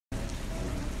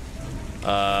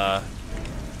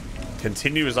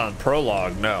Continues on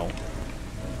prologue. No.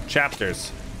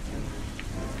 Chapters.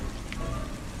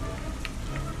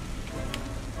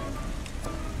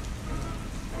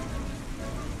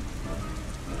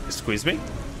 Squeeze me.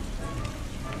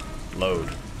 Load.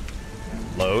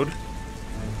 Load.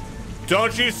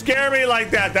 Don't you scare me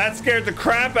like that. That scared the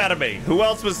crap out of me. Who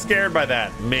else was scared by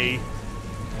that? Me.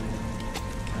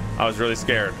 I was really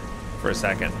scared for a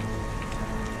second.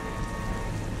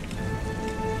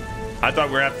 I thought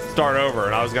we were gonna have to start over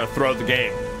and I was gonna throw the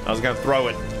game. I was gonna throw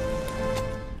it.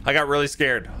 I got really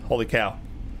scared. Holy cow.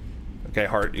 Okay,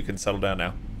 Heart, you can settle down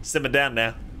now. Simmer down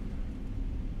now.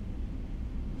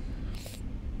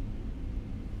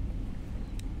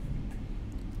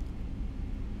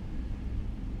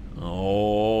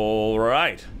 All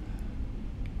right.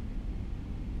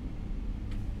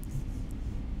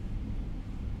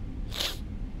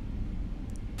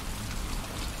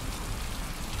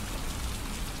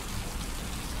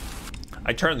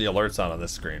 I turned the alerts on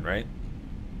this screen, right?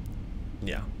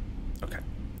 Yeah. Okay.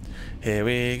 Here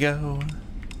we go.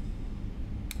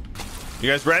 You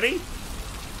guys ready?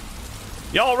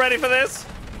 Y'all ready for this?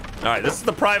 All right, this is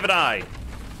the private eye.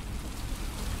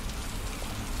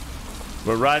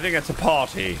 We're arriving at the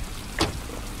party.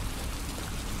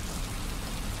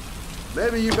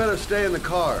 Maybe you better stay in the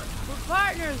car. We're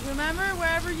partners, remember?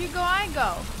 Wherever you go, I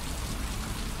go.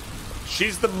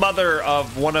 She's the mother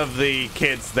of one of the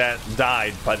kids that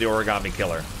died by the origami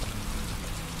killer.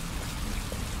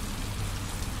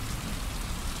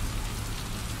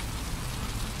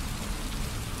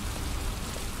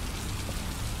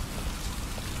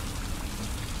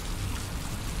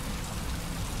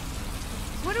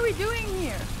 What are we doing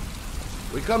here?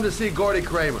 We come to see Gordy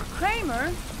Kramer.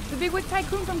 Kramer? The bigwig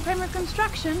tycoon from Kramer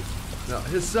Construction? No,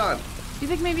 his son. You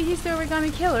think maybe he's the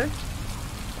origami killer?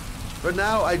 For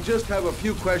now, I just have a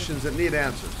few questions that need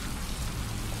answers.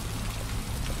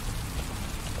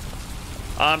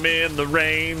 I'm in the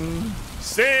rain,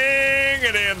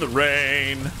 singing in the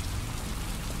rain.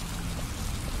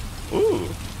 Ooh.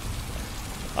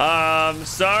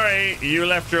 Sorry, you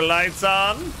left your lights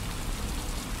on?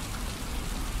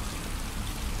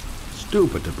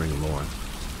 Stupid to bring Lauren.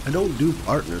 I don't do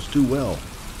partners too well.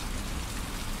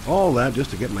 All that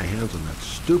just to get my hands on that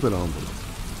stupid envelope.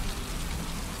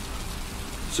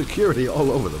 Security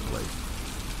all over the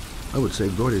place. I would say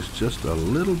Gordy's just a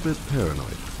little bit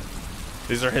paranoid.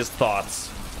 These are his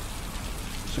thoughts.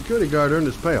 Security guard earned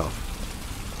his payoff.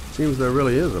 Seems there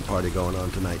really is a party going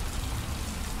on tonight.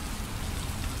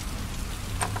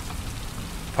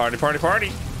 Party, party,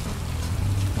 party.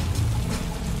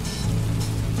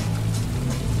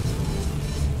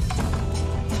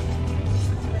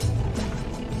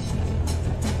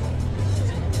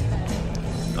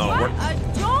 What a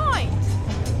joint!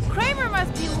 Kramer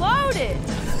must be loaded.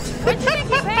 What do you think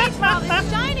he pays for all this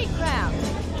shiny crap?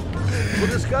 We'll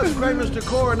discuss Kramer's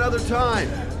decor another time.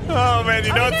 Oh man,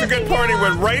 you know it's a good party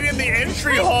when right in the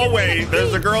entry hallway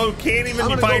there's a girl who can't even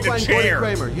I'm find gonna go a find chair.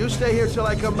 Gordy Kramer. You stay here till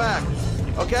I come back.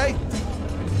 Okay?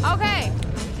 Okay.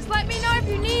 Just let me know if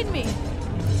you need me.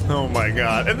 Oh my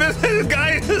god. And this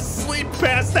guy is asleep,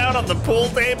 passed out on the pool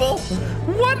table?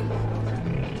 What?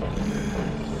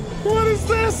 What is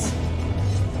this?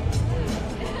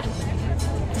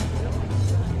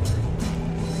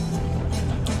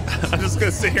 I'm just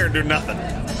gonna sit here and do nothing.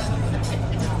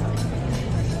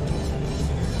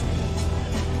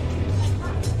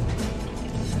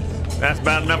 That's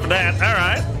about enough of that. All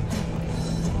right.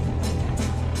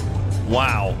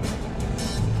 Wow.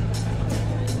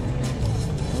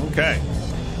 Okay.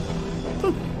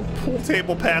 Pool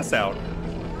table pass out.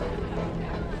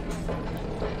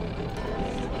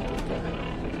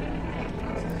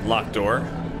 Locked door.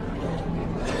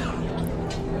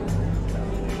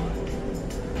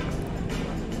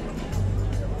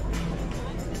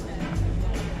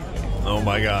 Oh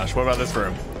my gosh, what about this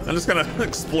room? I'm just gonna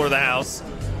explore the house.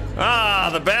 Ah,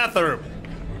 the bathroom.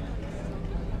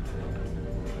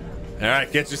 All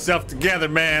right, get yourself together,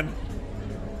 man.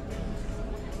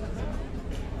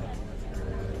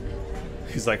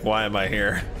 He's like, why am I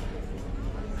here?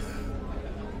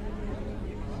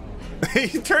 He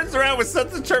turns around with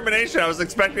such determination. I was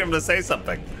expecting him to say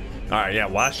something. All right, yeah,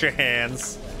 wash your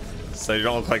hands so you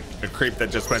don't look like a creep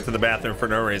that just went to the bathroom for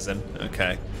no reason.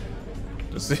 Okay.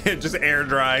 Just air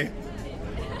dry.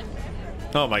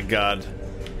 Oh my god.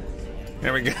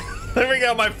 There we go. There we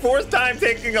go. My fourth time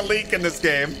taking a leak in this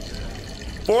game.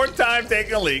 Fourth time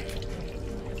taking a leak.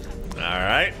 All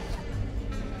right.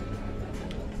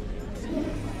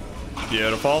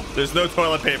 Beautiful. There's no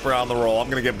toilet paper on the roll. I'm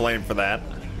gonna get blamed for that.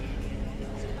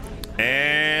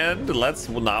 And let's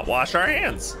not wash our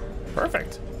hands.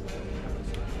 Perfect.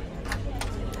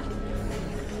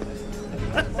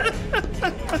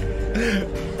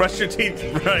 Brush your teeth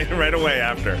right away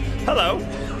after. Hello.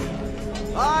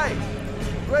 Hi.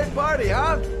 Great party,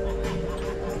 huh?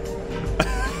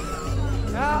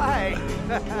 Hi.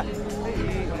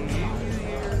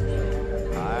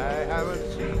 I haven't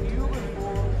seen you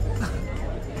before.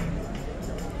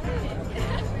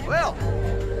 Well,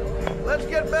 let's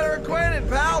get better acquainted,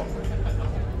 pal.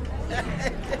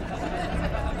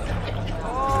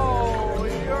 Oh,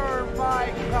 you're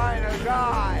my kind of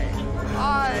guy.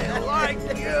 I like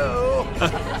you.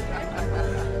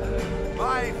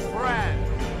 My friend.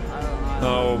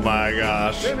 Oh my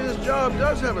gosh. Maybe this job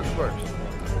does have its perks.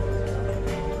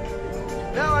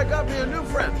 Now I got me a new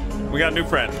friend. We got a new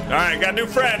friend. All right, got a new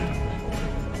friend.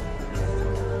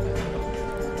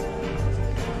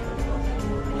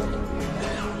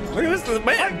 Look at this,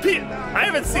 man. I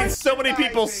haven't seen so many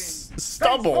people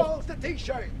stumble.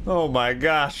 Oh my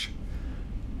gosh.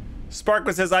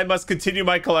 Sparkwood says, I must continue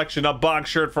my collection of Bog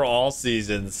shirt for all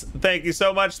seasons. Thank you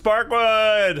so much,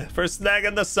 Sparkwood, for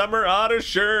snagging the Summer Otter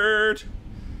shirt.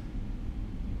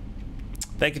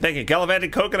 Thank you, thank you.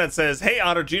 Gallivanting Coconut says, hey,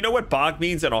 Otter, do you know what bog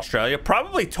means in Australia?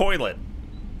 Probably toilet.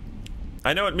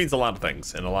 I know it means a lot of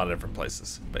things in a lot of different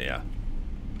places, but yeah.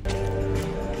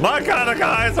 My kind of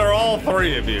guys are all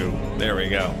three of you. There we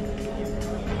go.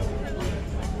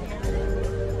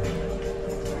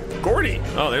 Gordy.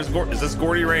 Oh, there's Gordy. Is this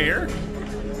Gordy right here?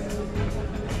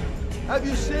 Have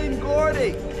you seen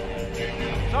Gordy?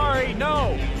 Sorry,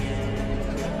 no.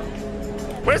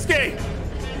 Whiskey.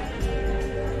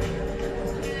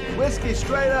 Whiskey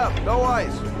straight up, no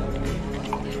ice.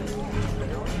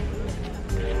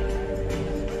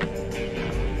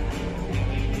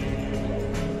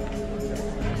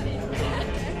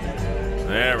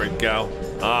 There we go.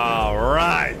 All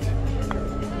right.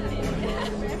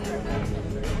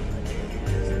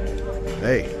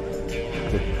 Hey,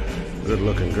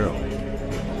 good-looking girl.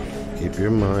 Keep your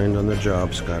mind on the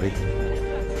job, Scotty.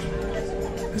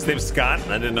 His name's Scott?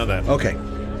 I didn't know that. Okay,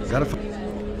 gotta.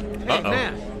 Hey,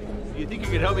 man, you think you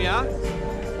could help me out?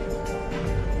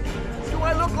 Do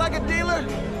I look like a dealer?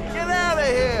 Get out of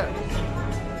here!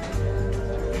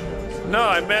 No,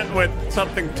 I meant with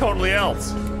something totally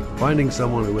else. Finding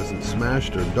someone who isn't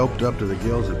smashed or doped up to the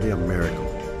gills would be a miracle.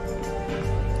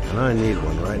 And I need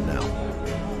one right now.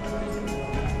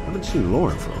 I haven't seen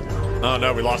Lauren for a while. Oh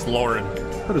no, we lost Lauren.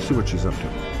 Gotta see what she's up to.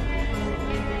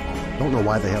 Don't know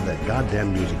why they have that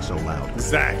goddamn music so loud.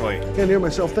 Exactly. Can't hear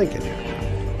myself thinking here.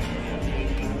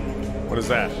 What is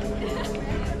that?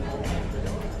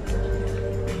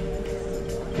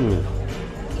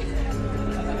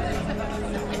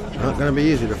 Not gonna be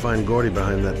easy to find Gordy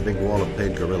behind that big wall of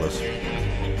paid gorillas.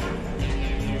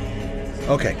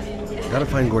 Okay, gotta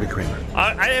find Gordy Kramer.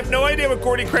 I have no idea what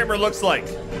Gordy Kramer looks like.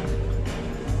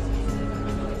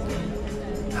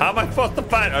 How am I supposed to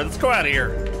find? Let's go out of here.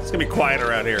 It's gonna be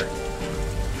quieter out here.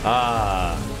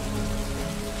 Ah.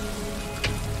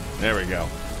 There we go.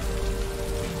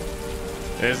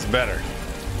 It's better.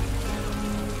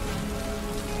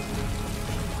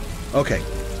 Okay,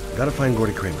 gotta find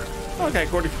Gordy Kramer. Okay,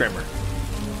 Gordy Kramer.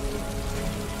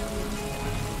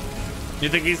 You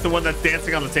think he's the one that's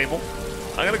dancing on the table?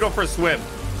 I'm gonna go for a swim.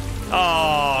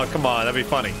 Oh, come on, that'd be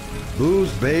funny.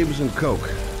 Booze, babes, and coke.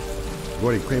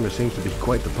 Gordy Kramer seems to be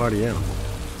quite the party animal.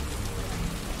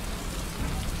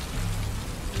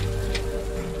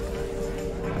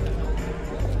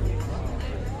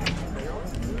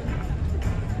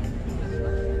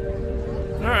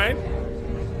 All right.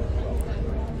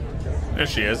 There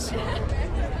she is.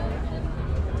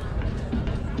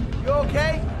 You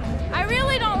okay? I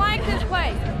really don't like this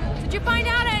place. Did you find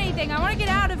out anything? I want to get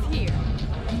out of here.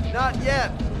 Not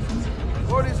yet.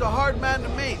 Gordy's a hard man to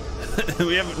meet.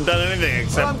 We haven't done anything Well,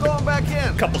 except I'm going back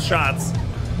in. a couple shots.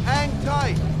 Hang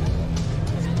tight.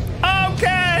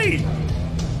 Okay.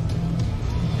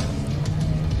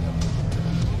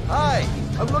 Hi,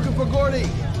 I'm looking for Gordy.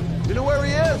 You know where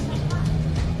he is?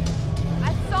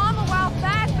 I saw him a while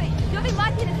back, but you'll be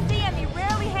lucky to see him. He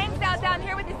rarely hangs out down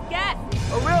here with his guests.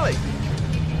 Oh, really?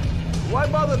 Why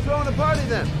bother throwing a party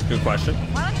then? Good question.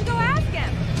 Why don't you go ask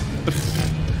him?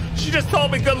 She just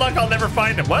told me good luck, I'll never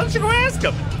find him. Why don't you go ask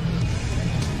him?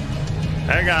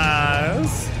 Hey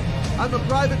guys. I'm a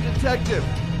private detective.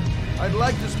 I'd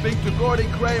like to speak to Gordy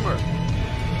Kramer.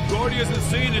 Gordy hasn't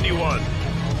seen anyone.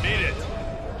 Beat it.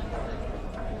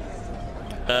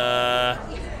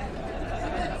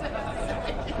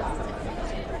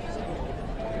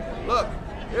 Look,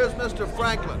 here's Mr.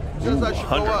 Franklin. Says I should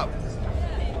go 100. up.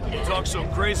 You talk so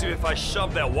crazy if I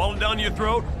shove that wallet down your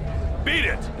throat? Beat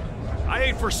it. I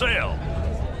ain't for sale.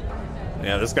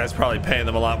 Yeah, this guy's probably paying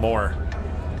them a lot more.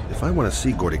 If I want to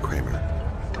see Gordy Kramer,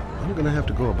 I'm gonna have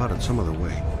to go about it some other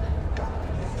way.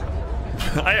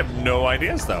 I have no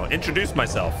ideas though. Introduce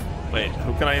myself. Wait,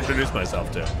 who can I introduce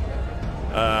myself to?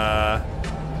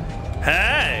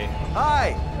 Hey!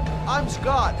 Hi, I'm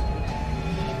Scott.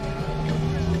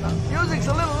 Music's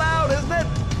a little loud, isn't it?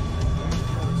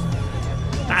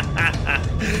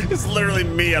 It's literally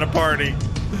me at a party.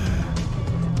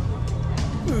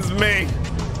 This is me.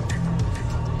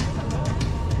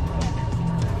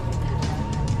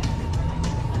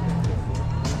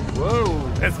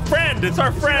 Whoa. It's friend. It's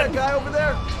our See friend. that guy over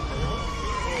there?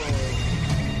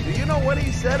 Do you know what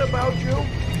he said about you?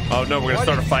 Oh no, we're gonna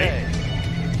start a fight.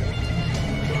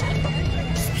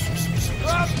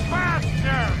 The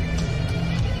bastard!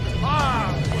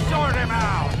 Sort him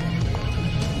out!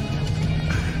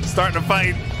 Starting a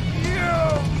fight. You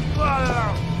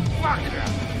motherfucker!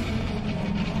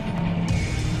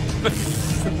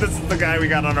 This is the guy we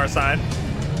got on our side.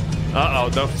 Uh-oh,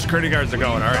 the security guards are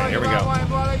going. All right, here we go. My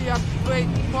mother, you big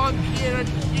monkey in a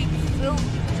cheap suit.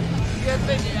 You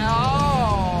think,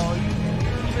 oh,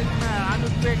 you're a big man. I'm a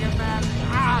bigger man.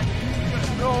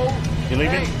 No. You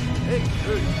leaving?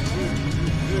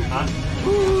 Huh?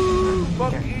 Ooh,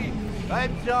 monkey.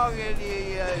 I'm talking to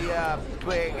you, you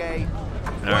big ape.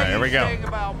 All right, here we go.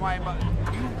 About my mother?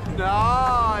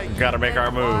 No. Gotta make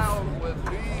our move. With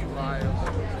me, Miles.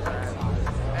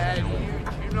 And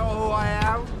you know who I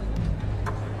am?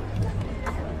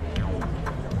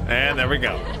 And there we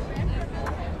go.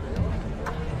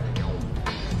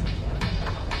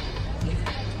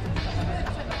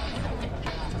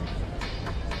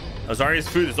 Azaria's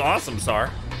food is awesome, Sar.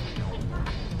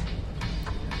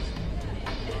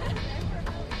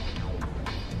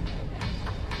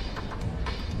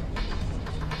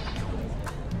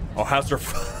 Oh, how's her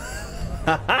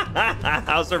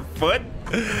how's her foot?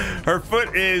 Her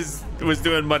foot was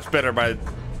doing much better by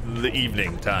the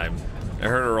evening time. I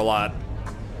heard her a lot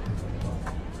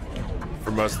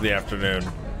for most of the afternoon.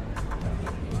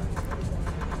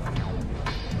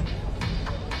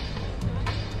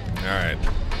 All right.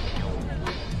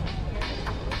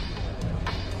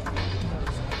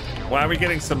 Why are we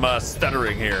getting some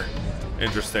stuttering here?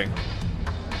 Interesting.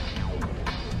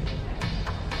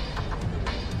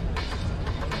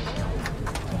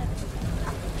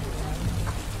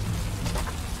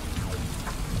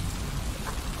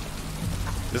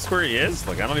 This where he is?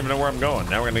 Like, I don't even know where I'm going.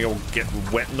 Now we're gonna go get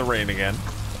wet in the rain again.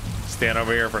 Stand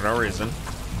over here for no reason.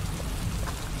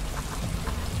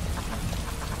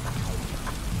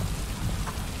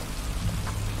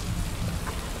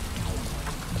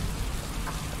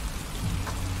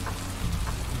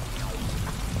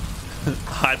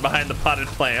 Hide behind the potted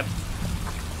plant.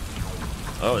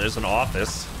 Oh, there's an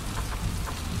office.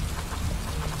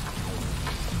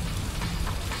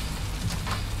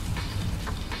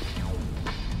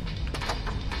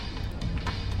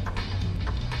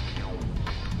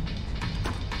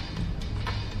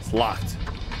 It's locked.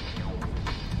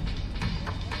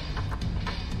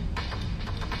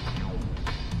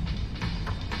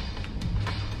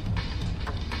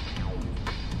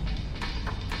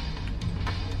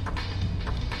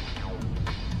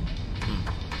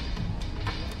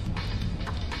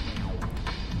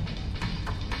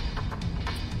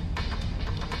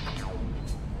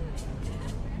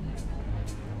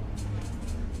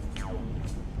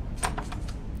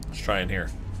 Let's try in here.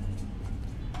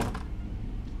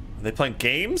 Are they playing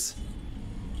games?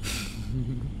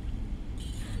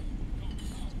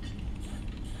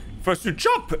 First you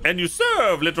chop and you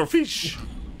serve, little fish.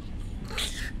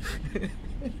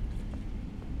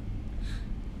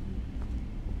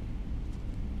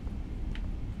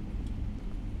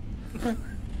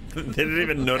 They didn't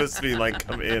even notice me like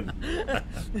come in.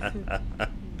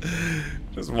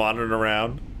 Just wandering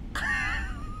around.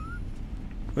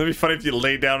 That'd be funny if you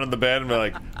lay down in the bed and be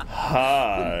like,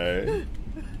 hi.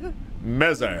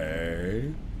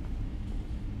 Meze.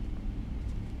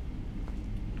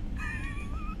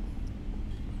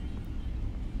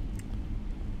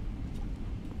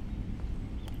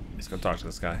 He's gonna talk to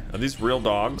this guy. Are these real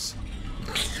dogs?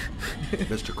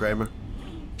 Mr. Kramer?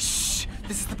 Shh!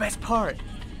 This is the best part.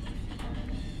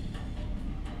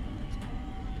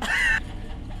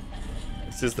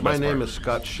 This is the My best name part. is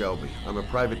Scott Shelby. I'm a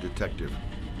private detective.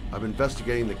 I'm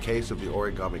investigating the case of the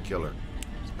origami killer.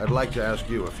 I'd like to ask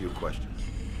you a few questions.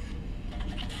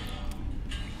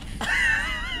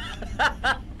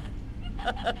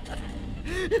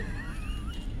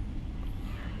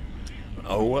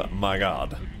 Oh my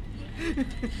god.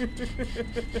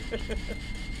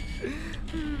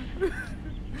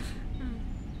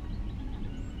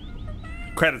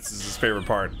 Credits is his favorite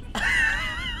part.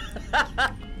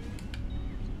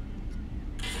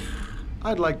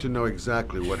 I'd like to know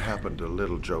exactly what happened to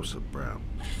little Joseph Brown.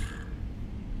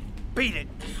 Beat it.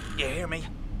 You hear me?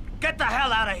 Get the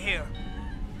hell out of here.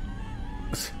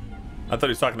 I thought he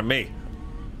was talking to me.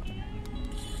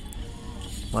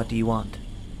 What do you want?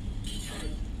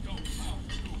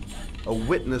 A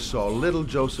witness saw little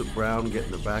Joseph Brown get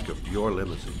in the back of your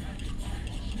limousine.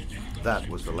 That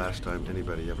was the last time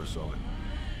anybody ever saw him.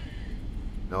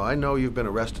 Now, I know you've been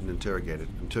arrested and interrogated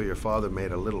until your father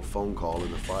made a little phone call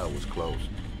and the file was closed.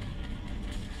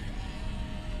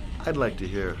 I'd like to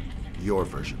hear your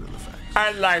version of the facts.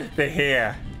 I'd like to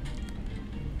hear.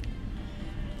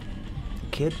 The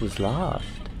kid was lost.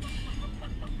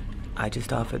 I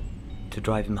just offered to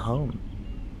drive him home.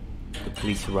 The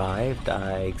police arrived,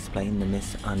 I explained the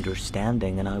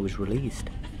misunderstanding, and I was released.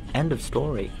 End of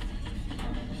story.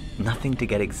 Nothing to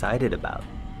get excited about,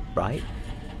 right?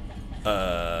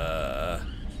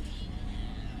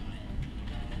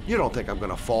 You don't think I'm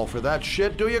gonna fall for that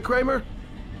shit, do you, Kramer?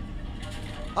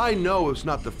 I know it's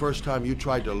not the first time you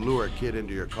tried to lure a kid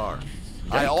into your car.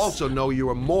 I also know you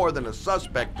were more than a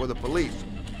suspect for the police.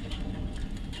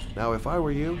 Now, if I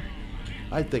were you,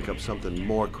 I'd think of something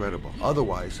more credible.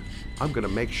 Otherwise, I'm gonna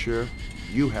make sure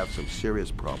you have some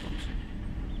serious problems.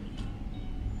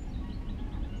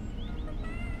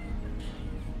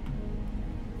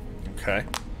 Okay.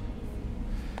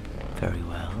 Very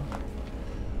well.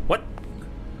 What?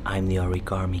 I'm the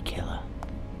origami killer.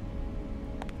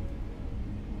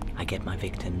 I get my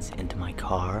victims into my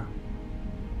car.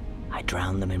 I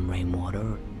drown them in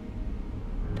rainwater.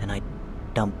 Then I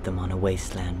dump them on a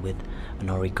wasteland with an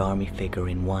origami figure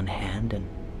in one hand and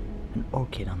an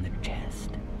orchid on their chest.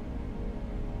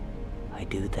 I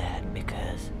do that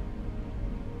because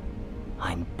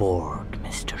I'm bored,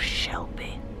 Mr.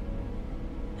 Shelby.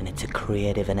 And it's a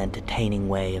creative and entertaining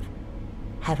way of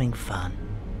having fun.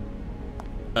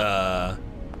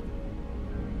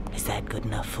 Is that good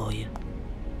enough for you?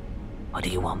 Or do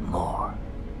you want more?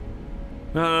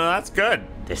 No, that's good.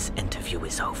 This interview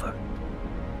is over.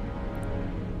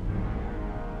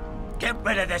 Get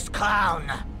rid of this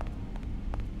clown.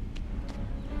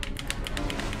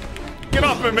 Get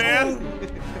off me, man!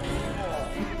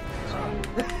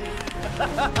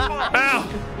 Ow!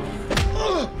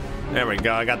 There we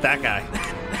go, I got that guy.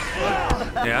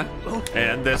 Yeah,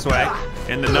 and this way.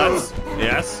 In the nuts,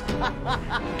 yes.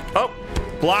 Oh,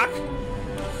 block.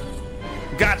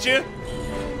 Gotcha.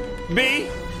 B.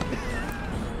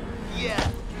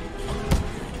 Yeah.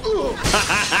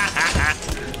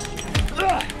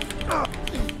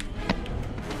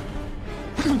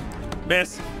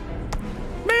 Miss.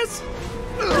 Miss.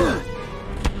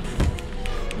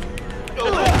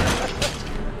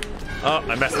 Oh,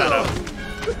 I messed that up.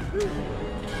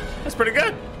 That's pretty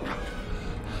good.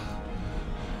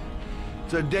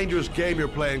 It's a dangerous game you're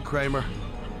playing, Kramer.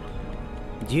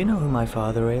 Do you know who my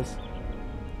father is?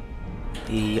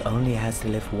 He only has to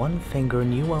lift one finger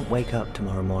and you won't wake up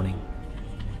tomorrow morning.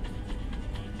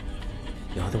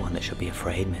 You're the one that should be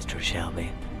afraid, Mr. Shelby.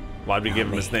 Why'd we give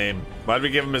him his name? Why'd we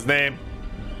give him his name?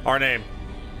 Our name.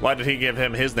 Why did he give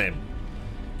him his name?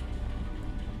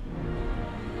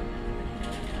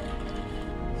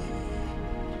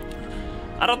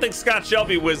 I don't think Scott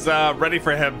Shelby was ready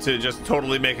for him to just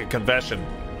totally make a confession.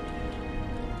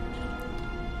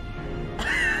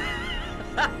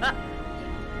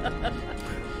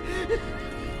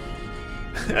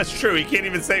 That's true. He can't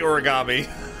even say origami.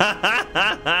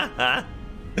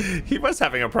 He was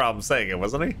having a problem saying it,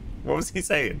 wasn't he? What was he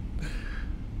saying?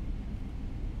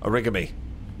 Origami.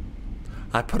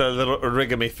 I put a little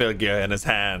origami figure in his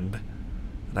hand,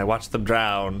 and I watched them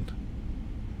drown.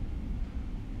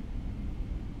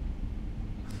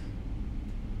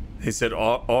 He said,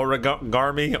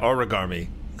 origami, origami.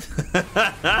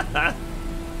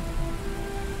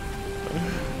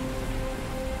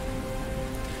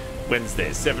 Wednesday,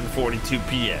 7:42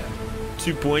 p.m.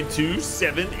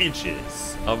 2.27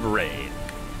 inches of rain.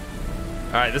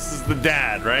 All right, this is the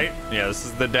dad, right? Yeah, this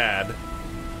is the dad.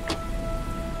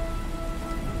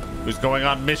 Who's going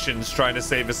on missions trying to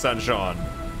save his son, Sean.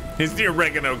 He's the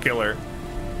oregano killer.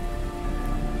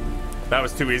 That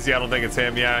was too easy. I don't think it's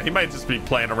him. Yeah, he might just be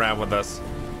playing around with us.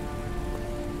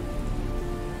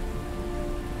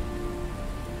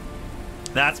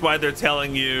 That's why they're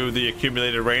telling you the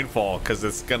accumulated rainfall, because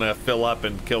it's gonna fill up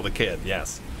and kill the kid.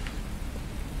 Yes.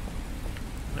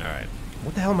 All right.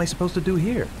 What the hell am I supposed to do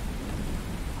here?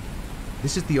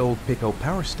 This is the old Pico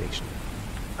power station.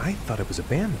 I thought it was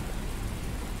abandoned.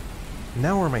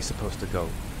 Now where am I supposed to go?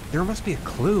 There must be a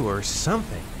clue or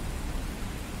something.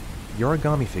 The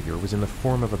origami figure was in the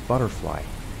form of a butterfly.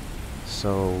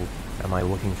 So, am I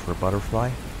looking for a butterfly?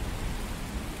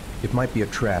 It might be a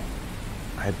trap.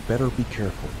 I'd better be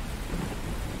careful.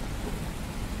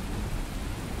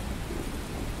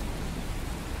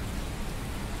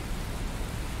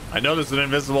 I know there's an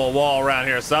invisible wall around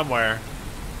here somewhere.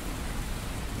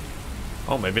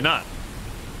 Oh, maybe not.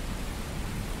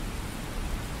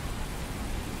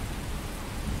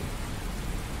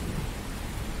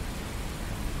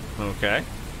 Okay.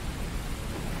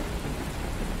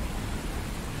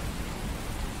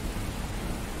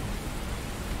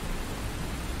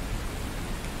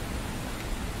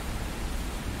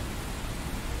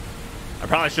 I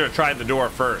probably should have tried the door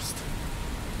first.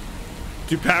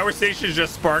 Do power stations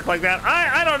just spark like that?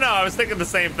 I don't know. I was thinking the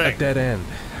same thing. A dead end.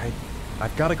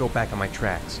 I've got to go back on my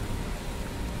tracks.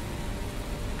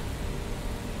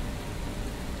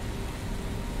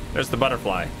 There's the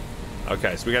butterfly.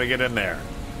 Okay, so we got to get in there.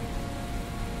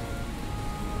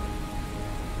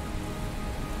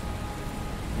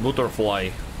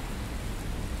 Butterfly.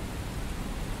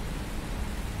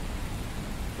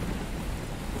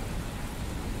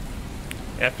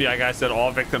 FBI guy said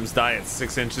all victims die at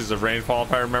 6 inches of rainfall,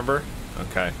 if I remember.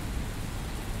 Okay.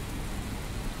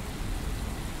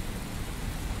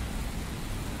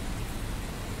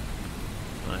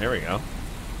 Oh, here we go.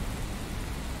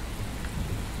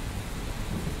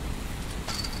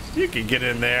 You can get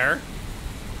in there.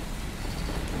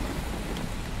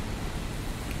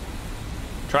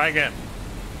 Try again.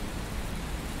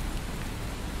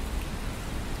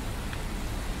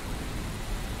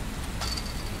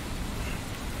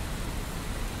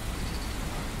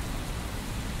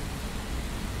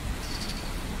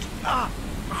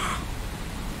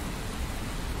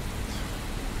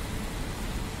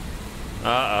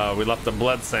 Uh-oh, we left a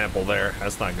blood sample there.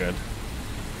 That's not good.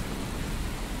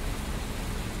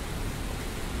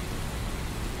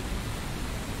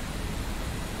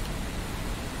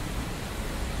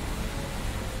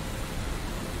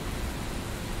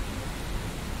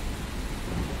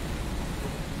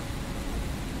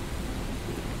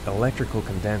 Electrical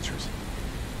condensers.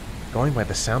 Going by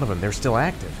the sound of them, they're still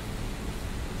active.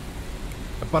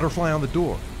 A butterfly on the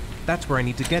door. That's where I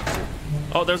need to get to.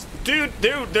 Oh, there's... Dude,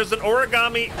 there's an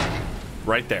origami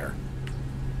right there.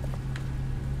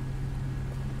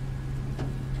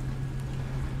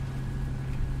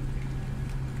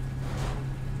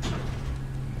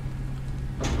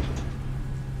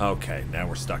 Okay, now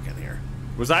we're stuck in here.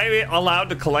 Was I allowed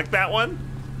to collect that one?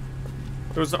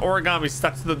 There was an origami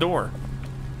stuck to the door.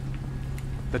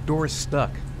 The door is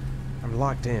stuck. I'm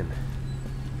locked in.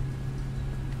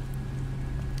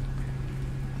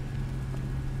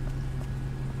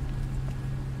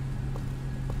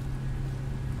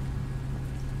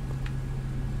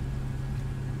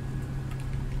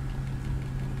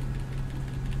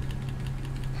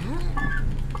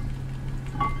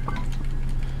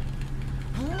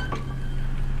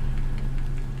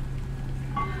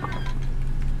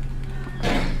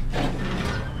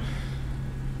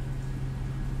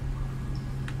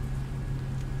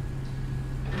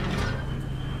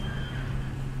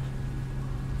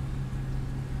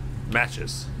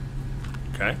 Matches.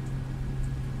 Okay.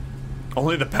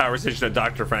 Only the power station at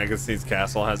Dr. Frankenstein's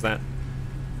castle has that.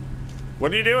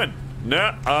 What are you doing?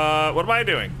 No, what am I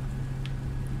doing?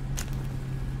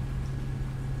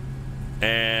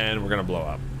 And we're gonna blow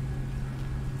up.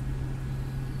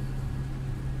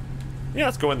 Yeah,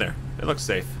 let's go in there. It looks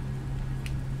safe.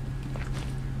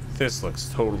 This looks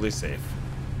totally safe.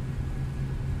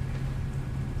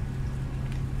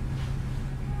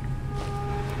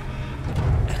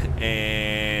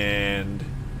 And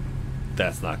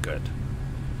that's not good.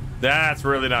 That's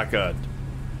really not good.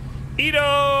 Ito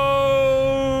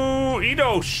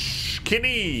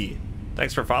Kinney,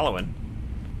 thanks for following.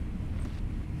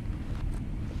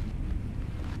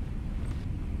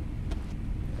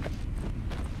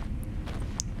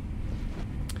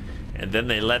 And then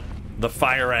they let the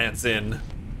fire ants in.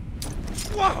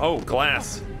 Oh,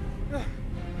 glass.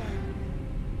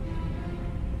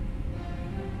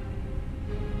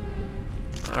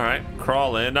 All right,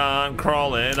 crawling on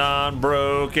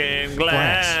broken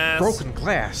glass. Broken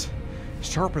glass.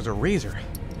 Sharp as a razor.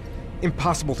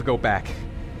 Impossible to go back.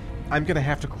 I'm gonna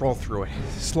have to crawl through it,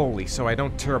 slowly, so I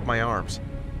don't tear up my arms.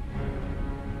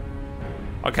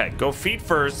 Okay, go feet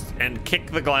first and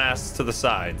kick the glass to the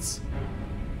sides.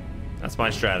 That's my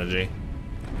strategy.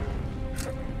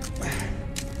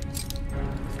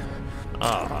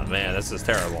 Oh man, this is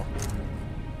terrible.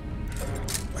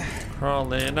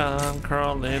 Crawling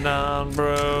on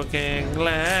broken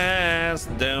glass.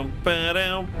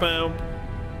 Doom-ba-doom-boom.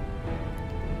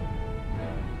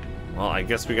 Well, I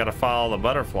guess we gotta follow the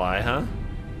butterfly, huh?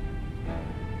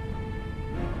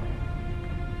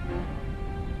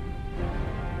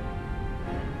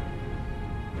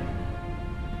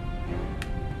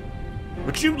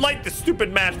 Would you light the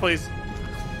stupid match, please?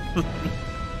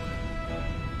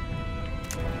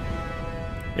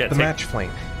 Yeah, The match flame.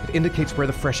 It indicates where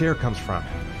the fresh air comes from.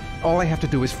 All I have to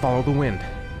do is follow the wind.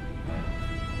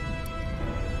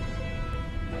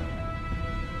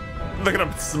 Look at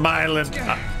him smiling.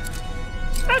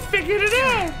 I figured it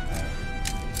out.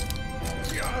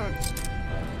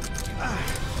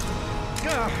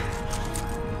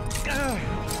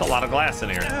 There's a lot of glass in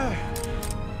here.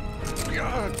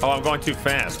 Oh, I'm going too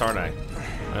fast, aren't I?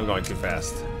 I'm going too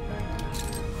fast.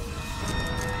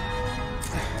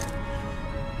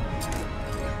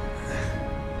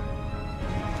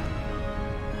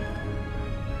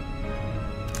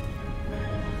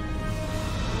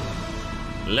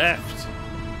 Left.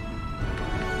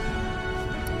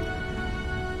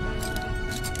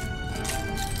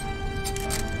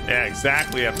 Yeah,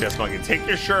 exactly, FPS Monkey. Take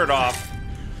your shirt off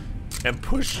and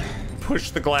push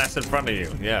the glass in front of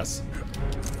you. Yes.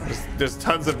 There's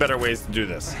tons of better ways to do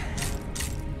this.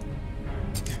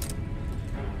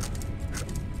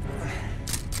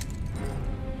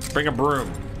 Bring a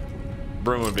broom.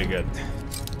 Broom would be good.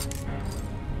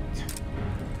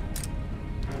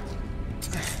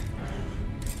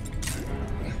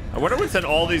 I wonder what's in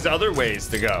all these other ways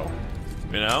to go,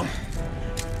 you know?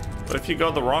 What if you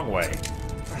go the wrong way?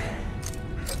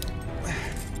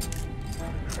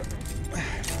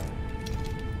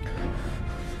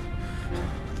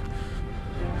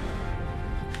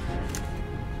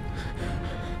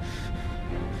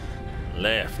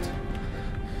 Left.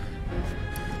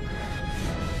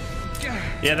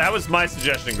 Yeah, that was my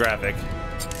suggestion, graphic.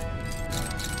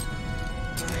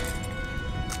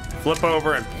 Flip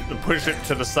over and push it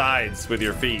to the sides with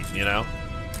your feet, you know?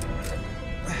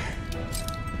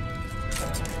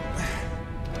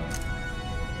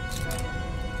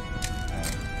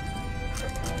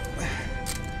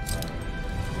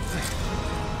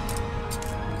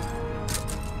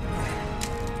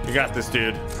 You got this,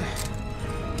 dude.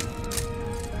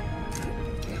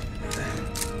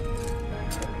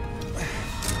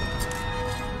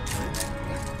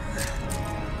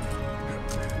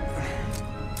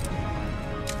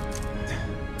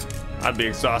 I'd be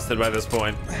exhausted by this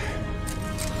point.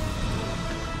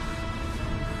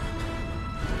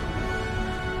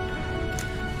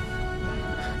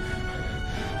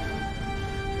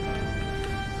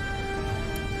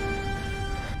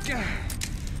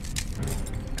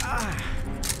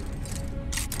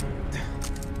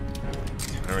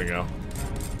 There we go.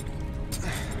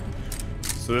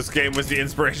 So this game was the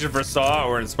inspiration for Saw,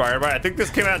 or inspired by? I think this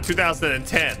came out in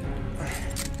 2010.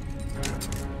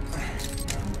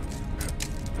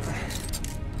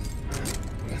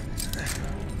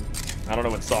 I don't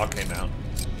know when Saw came out.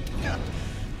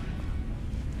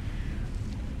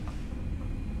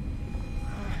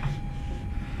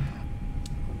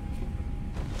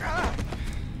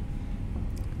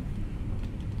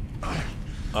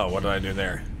 Oh, what did I do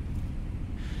there?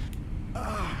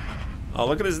 Oh,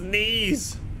 look at his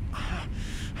knees.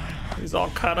 He's all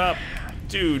cut up.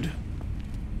 Dude.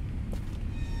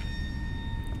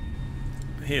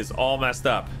 He is all messed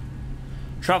up.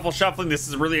 Truffle Shuffling, this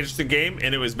is a really interesting game,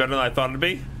 and it was better than I thought it'd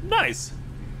be. Nice.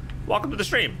 Welcome to the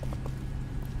stream.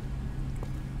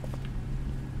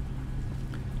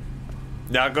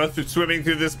 Now go through swimming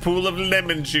through this pool of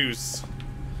lemon juice.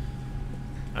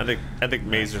 I think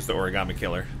Mazer's the origami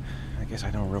killer. I guess I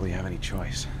don't really have any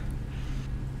choice.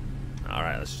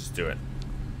 Alright, let's just do it.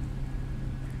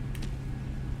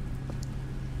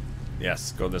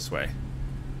 Yes, go this way.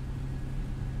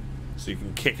 So you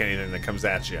can kick anything that comes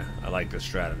at you. I like this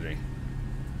strategy.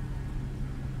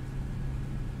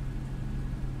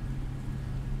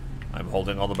 I'm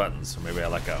holding all the buttons, so maybe I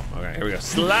let go. Okay, here we go.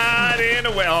 Slide in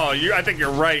away. Oh, I think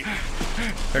you're right.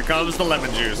 Here comes the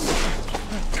lemon juice.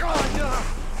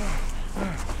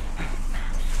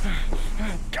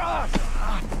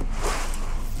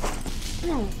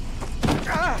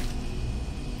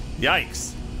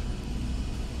 Yikes.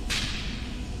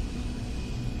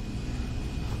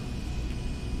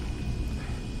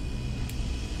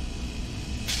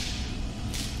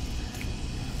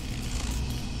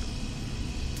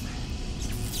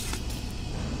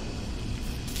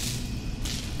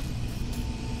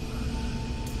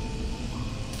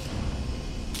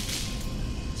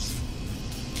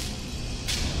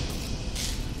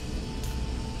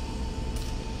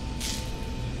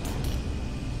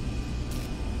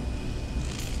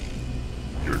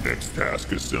 Next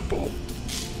task is simple.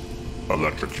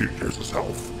 Electrocute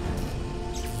yourself.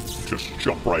 Just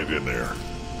jump right in there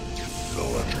and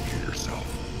electrocute yourself.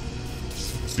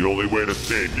 It's the only way to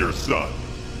save your son.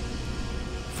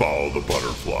 Follow the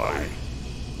butterfly.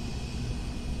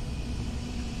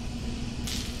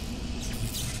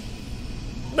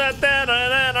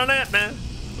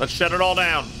 Let's shut it all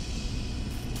down.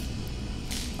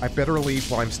 I better leave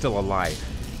while I'm still alive.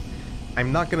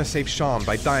 I'm not gonna save Sean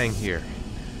by dying here.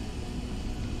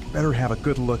 Better have a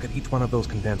good look at each one of those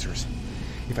condensers.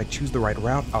 If I choose the right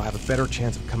route, I'll have a better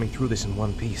chance of coming through this in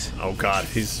one piece. Oh god,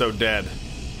 he's so dead.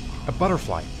 A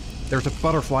butterfly. There's a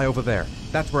butterfly over there.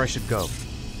 That's where I should go.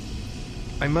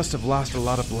 I must have lost a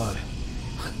lot of blood.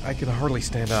 I can hardly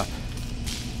stand up.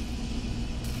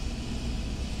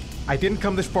 I didn't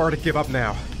come this far to give up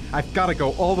now. I've got to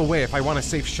go all the way if I want to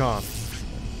save Sean.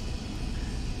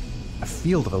 A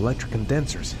field of electric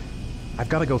condensers. I've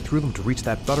got to go through them to reach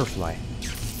that butterfly.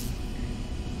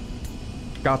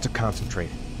 Got to concentrate.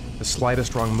 The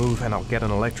slightest wrong move and I'll get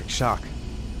an electric shock.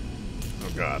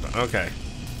 Oh god, okay.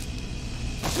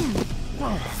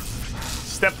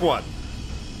 Step 1.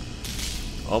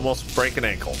 Almost break an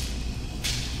ankle.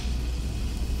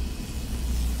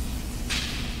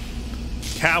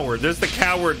 Coward, there's the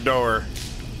coward door.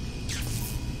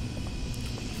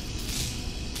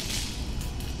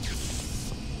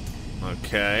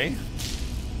 Okay.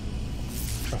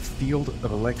 A field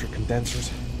of electric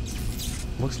condensers.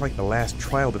 Looks like the last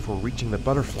trial before reaching the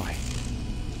butterfly.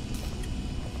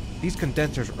 These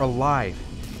condensers are alive.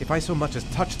 If I so much as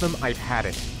touch them, I've had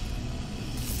it.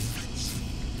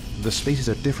 The spaces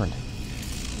are different.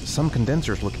 Some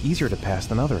condensers look easier to pass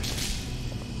than others.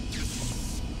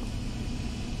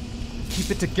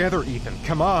 Keep it together, Ethan.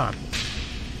 Come on.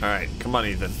 Alright, come on,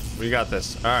 Ethan. We got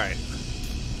this. Alright.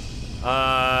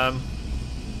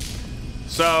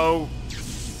 So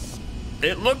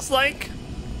it looks like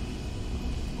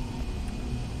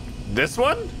this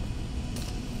one?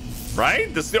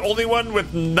 Right? This is the only one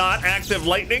with not active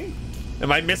lightning?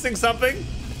 Am I missing something?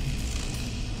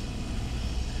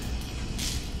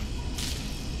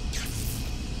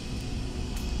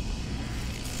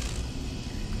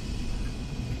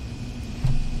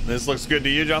 This looks good to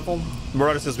you, Jumpel?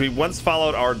 Marauder says, we once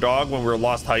followed our dog when we were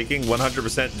lost hiking.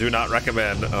 100% do not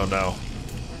recommend. Oh, no.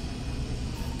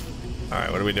 Alright,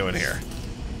 what are we doing here?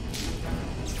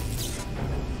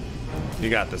 You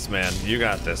got this, man. You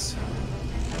got this.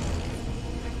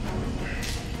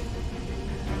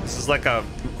 This is like a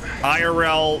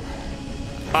IRL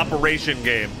operation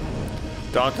game.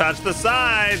 Don't touch the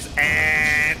sides.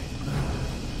 And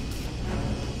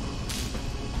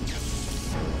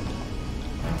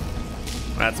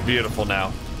that's beautiful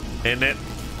now, isn't it?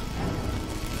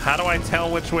 How do I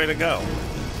tell which way to go?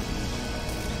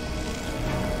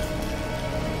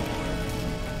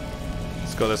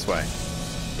 Let's go this way.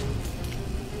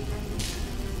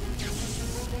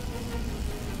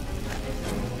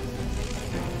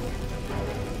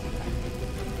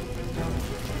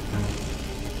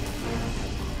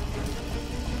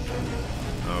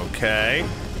 Okay.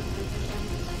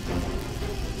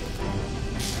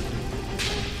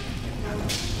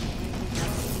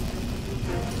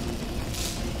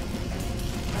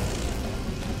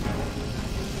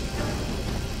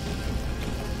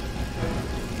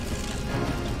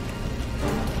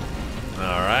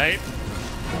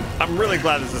 I'm really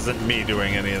glad this isn't me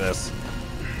doing any of this.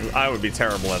 I would be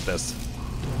terrible at this.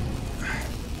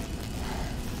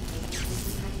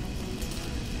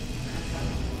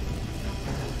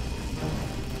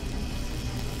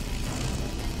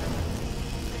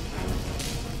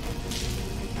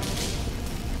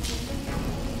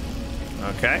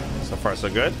 Okay, so far so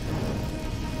good.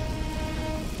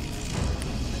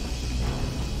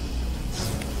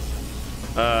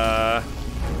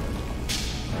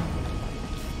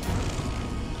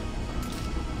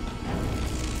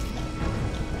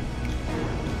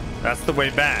 That's the way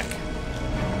back.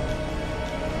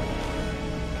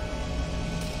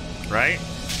 Right?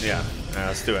 Yeah,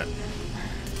 let's do it.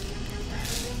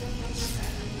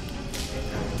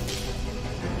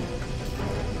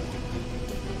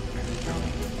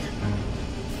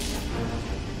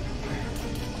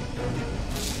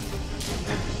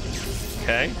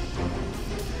 Okay.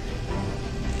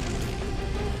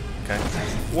 Okay.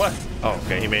 What? Oh,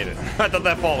 okay, he made it. I thought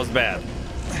that fall was bad.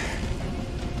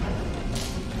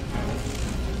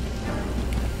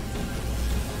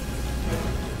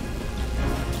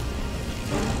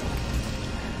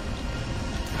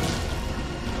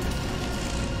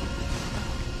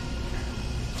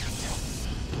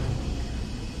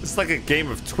 It's like a game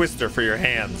of Twister for your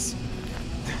hands.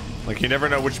 Like you never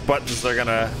know which buttons they're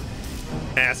gonna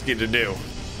ask you to do.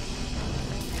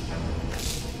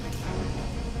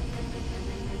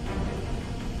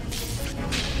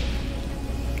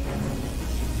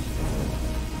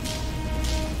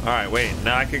 Alright, wait,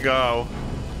 now I could go.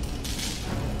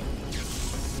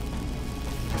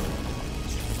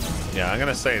 Yeah, I'm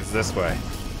gonna say it's this way.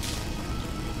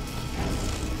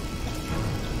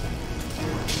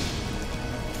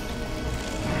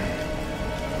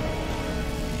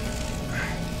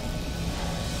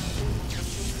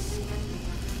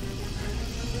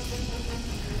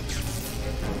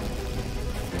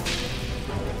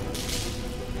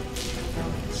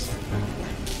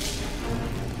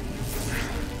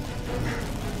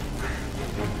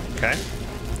 Okay.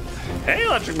 Hey,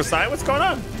 Electric Messiah, what's going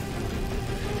on?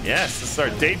 Yes, this is our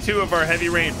day 2 of our Heavy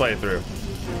Rain playthrough.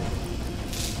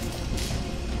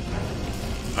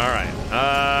 Alright,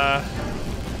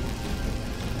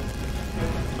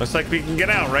 looks like we can get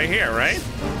out right here, right?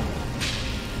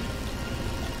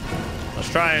 Let's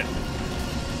try it.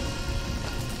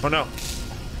 Oh no.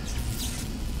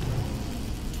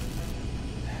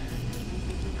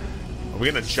 Are we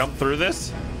gonna jump through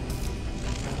this?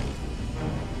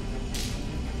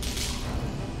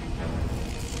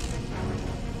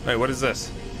 Wait, what is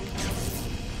this?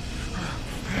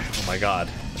 Oh my god,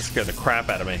 that scared the crap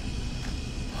out of me.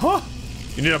 Huh?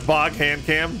 You need a bog hand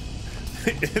cam?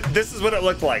 This is what it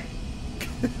looked like.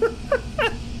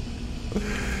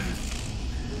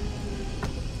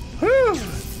 Whew.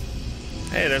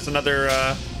 Hey, there's another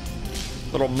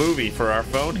little movie for our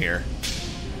phone here.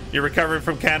 You're recovering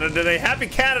from Canada Day? Happy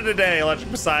Canada Day, Electric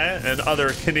Messiah and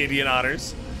other Canadian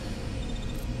otters.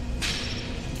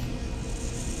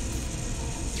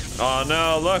 Oh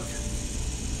no, look.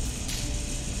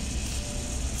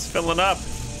 It's filling up.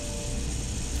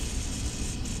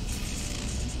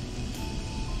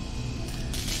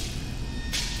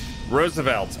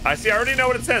 Roosevelt. I see, I already know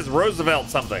what it says. Roosevelt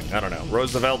something. I don't know.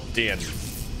 Rooseveltian.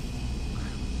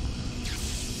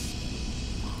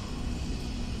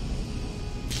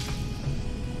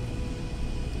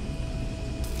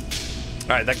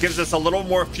 Alright, that gives us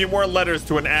a few more letters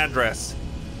to an address.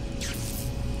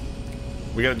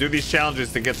 We gotta do these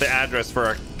challenges to get the address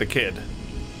for the kid.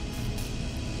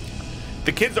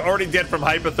 The kid's already dead from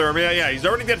hypothermia. Yeah, he's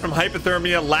already dead from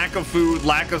hypothermia, lack of food,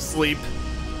 lack of sleep.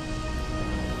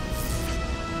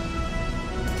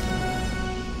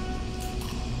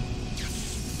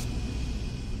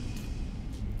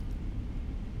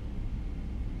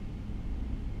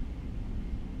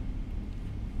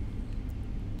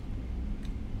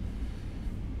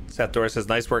 Satdora says,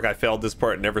 nice work, I failed this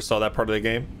part and never saw that part of the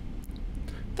game.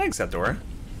 Thanks, Satdora.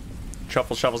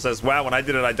 Truffle Shuffle says, wow, when I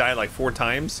did it, I died like 4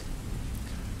 times.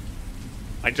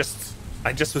 I just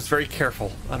was very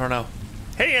careful. I don't know.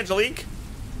 Hey, Angelique.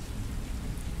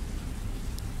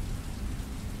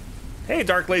 Hey,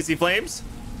 Dark Lazy Flames.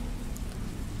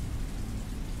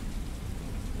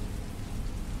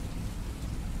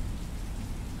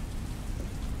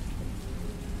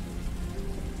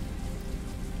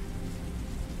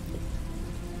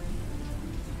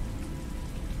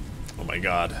 Oh my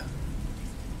god.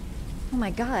 Oh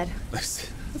my god. That's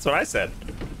what I said.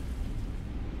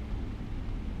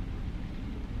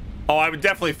 Oh, I would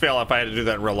definitely fail if I had to do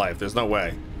that in real life. There's no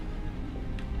way.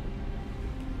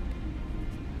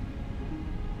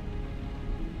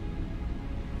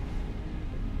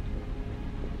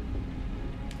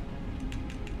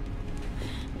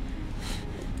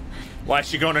 Why is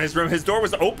she going to his room? His door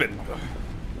was open.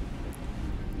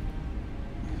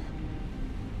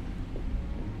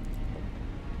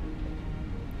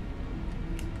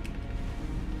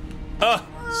 Oh,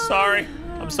 sorry.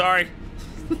 I'm sorry.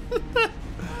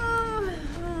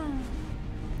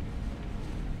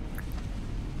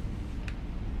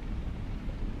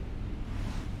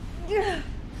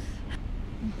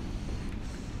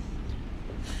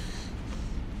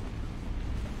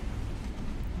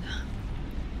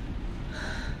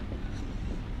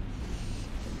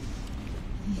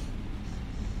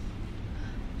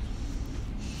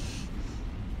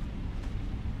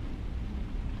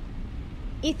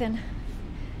 Ethan.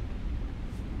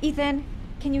 Ethan,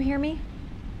 can you hear me?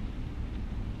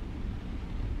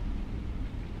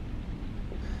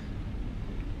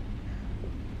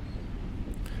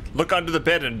 Look under the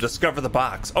bed and discover the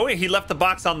box. Oh, wait, he left the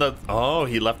box on the... Oh,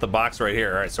 he left the box right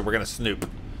here. All right, so we're going to snoop.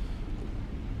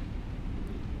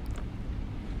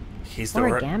 He's the...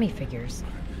 Origami figures.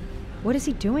 What is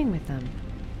he doing with them?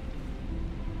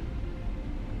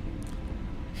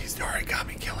 He's the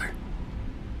origami killer.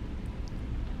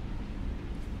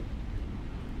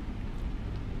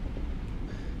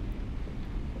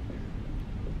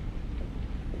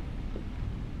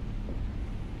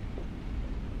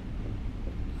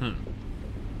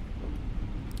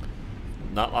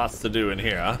 Not lots to do in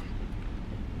here, huh?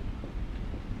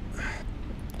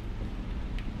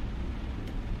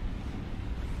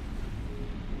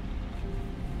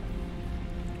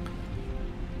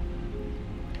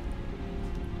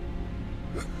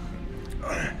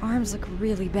 Arms look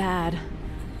really bad.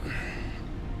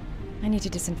 I need to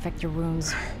disinfect your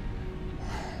wounds.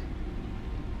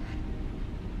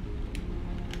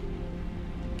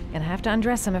 Gonna have to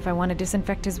undress him if I want to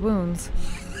disinfect his wounds.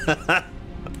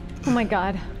 Oh my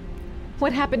god.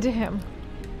 What happened to him?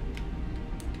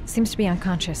 Seems to be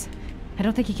unconscious. I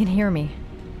don't think he can hear me.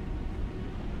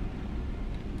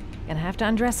 Gonna have to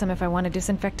undress him if I want to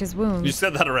disinfect his wounds. You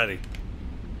said that already.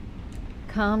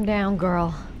 Calm down,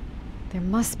 girl. There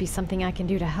must be something I can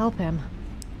do to help him.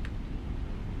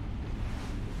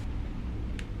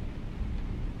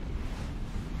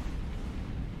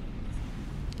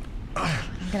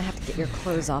 I'm gonna have to get your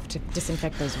clothes off to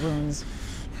disinfect those wounds.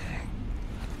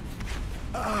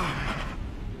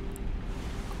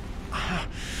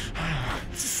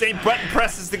 It's the same button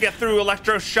presses to get through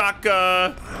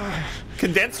electroshock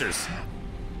condensers.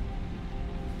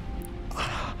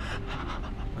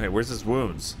 Hey, where's his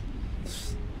wounds?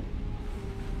 Is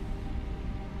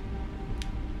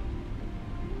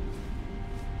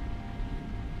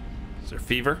there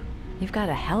fever? You've got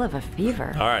a hell of a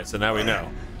fever. All right, so now we know.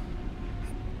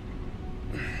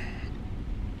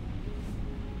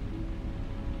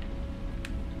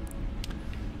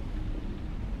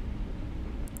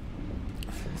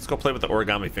 Let's go play with the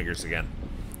origami figures again.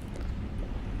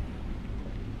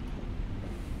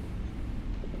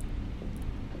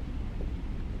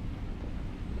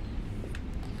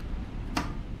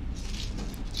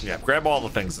 Yeah, grab all the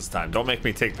things this time. Don't make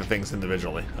me take the things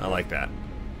individually. I like that.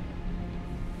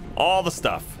 All the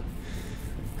stuff.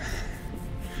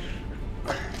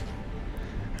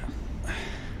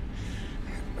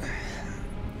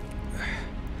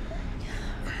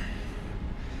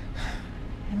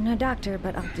 I'm no doctor,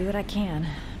 but I'll do what I can.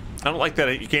 I don't like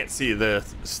that you can't see the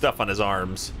stuff on his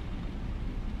arms.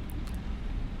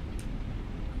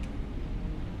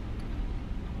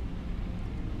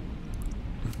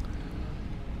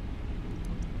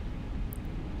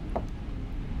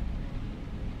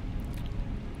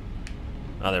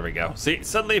 Oh, there we go. See, it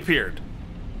suddenly appeared.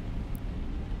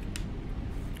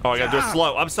 Oh, I gotta do it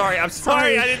slow. I'm sorry. I'm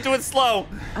sorry. I didn't do it slow.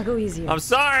 I'll go easier. I'm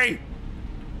sorry.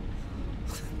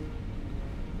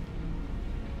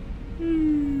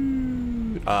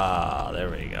 Ah, there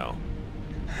we go.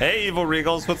 Hey, Evil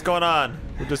Regals, what's going on?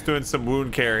 We're just doing some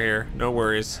wound care here. No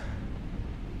worries.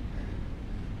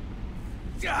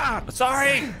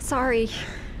 Sorry. Sorry.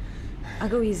 I'll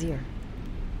go easier.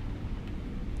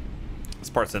 This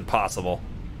part's impossible.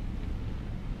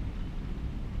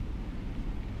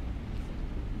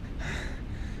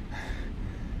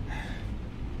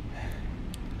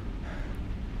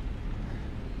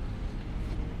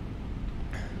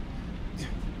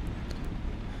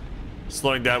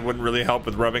 Slowing down wouldn't really help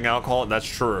with rubbing alcohol, and that's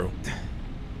true.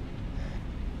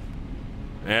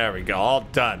 There we go, all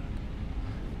done.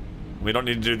 We don't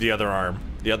need to do the other arm.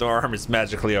 The other arm is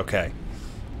magically okay.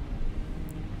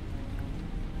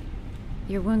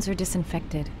 Your wounds are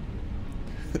disinfected.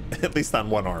 At least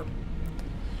on one arm.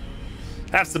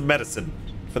 Have some medicine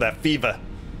for that fever.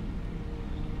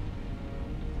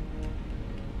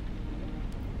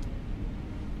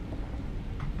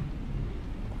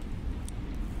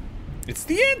 It's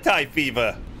the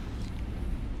anti-fever.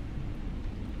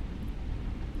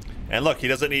 And look, he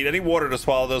doesn't need any water to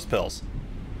swallow those pills.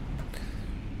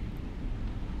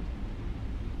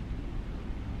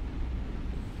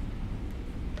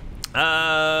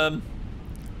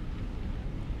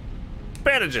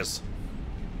 Bandages.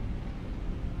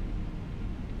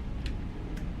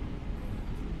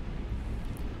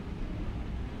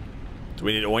 Do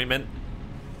we need ointment?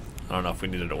 I don't know if we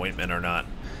needed ointment or not.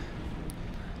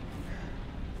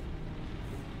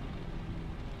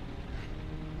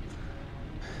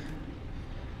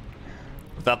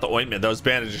 Without the ointment, those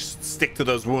bandages stick to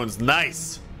those wounds.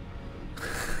 Nice.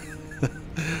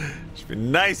 Should be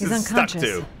nice He's and stuck unconscious.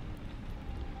 to.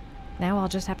 Now I'll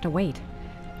just have to wait.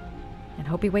 And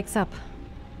hope he wakes up.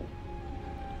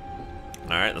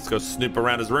 Alright, let's go snoop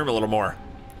around his room a little more.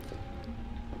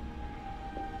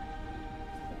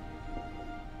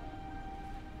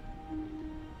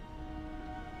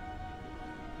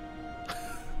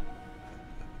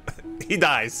 He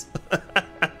dies.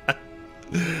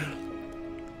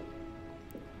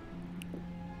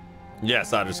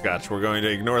 Yes, Otterscotch, we're going to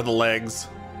ignore the legs.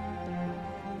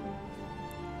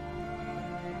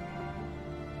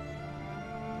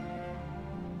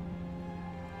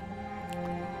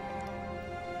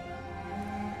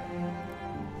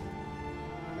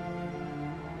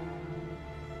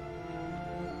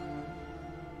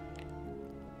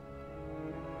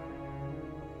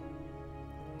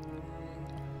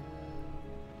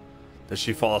 Does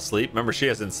she fall asleep? Remember, she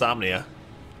has insomnia.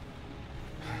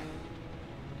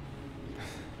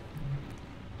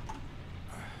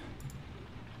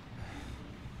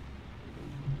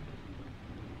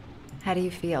 How do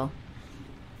you feel?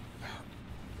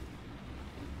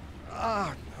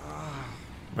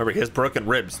 Remember, he has broken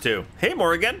ribs, too. Hey,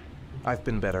 Morgan. I've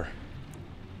been better.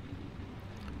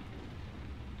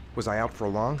 Was I out for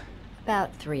long?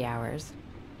 About 3 hours.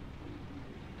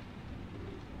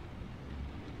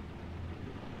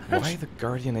 Why the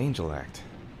guardian angel act?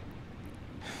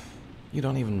 You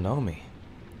don't even know me.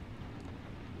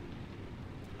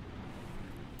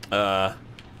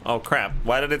 Oh crap.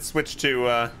 Why did it switch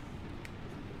to,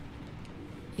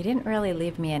 You didn't really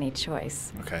leave me any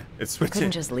choice. Okay. It switched.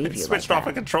 Couldn't just leave you switched like off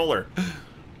that. a controller.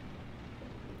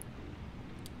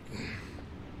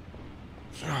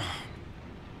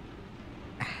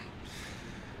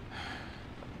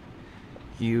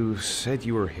 You said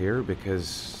you were here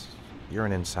because you're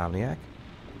an insomniac?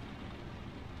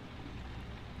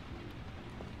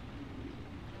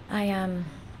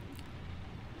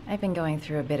 I've been going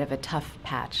through a bit of a tough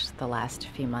patch the last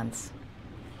few months.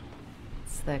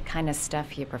 It's the kind of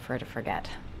stuff you prefer to forget.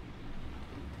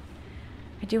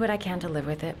 I do what I can to live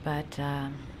with it, but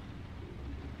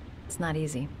it's not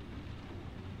easy.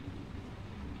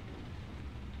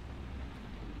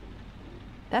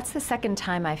 That's the second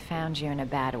time I found you in a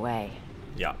bad way.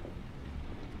 Yeah.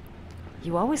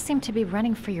 You always seem to be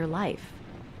running for your life.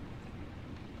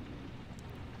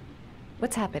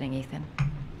 What's happening, Ethan?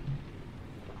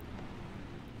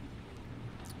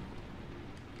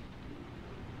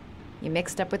 You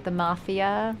mixed up with the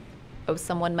mafia? Owe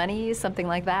someone money? Something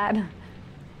like that?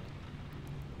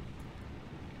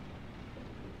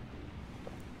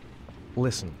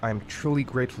 Listen, I'm truly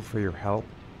grateful for your help,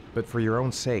 but for your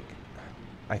own sake,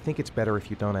 I think it's better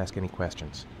if you don't ask any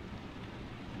questions.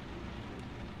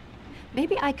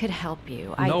 Maybe I could help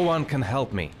you. No one can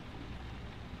help me.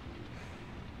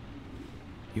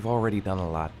 You've already done a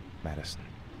lot, Madison.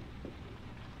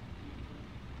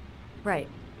 Right.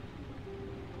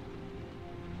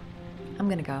 I'm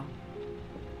gonna go.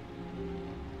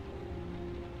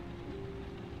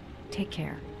 Take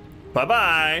care.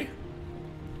 Bye-bye.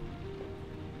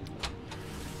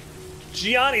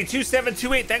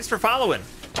 Gianni2728, thanks for following.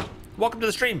 Welcome to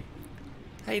the stream.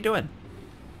 How you doing?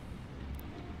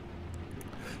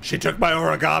 She took my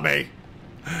origami.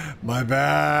 My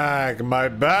back, my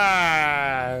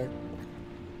back.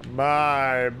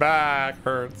 My back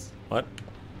hurts. What?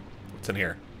 What's in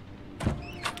here?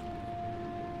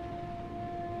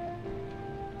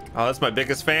 Oh, that's my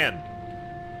biggest fan.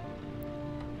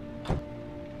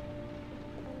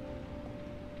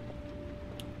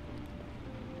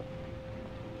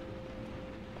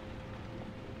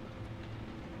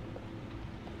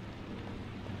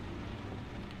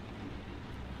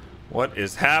 What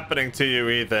is happening to you,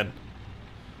 Ethan?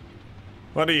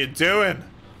 What are you doing?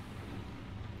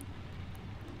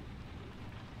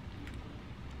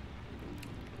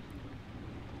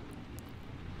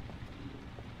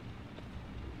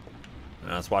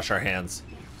 Let's wash our hands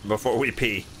before we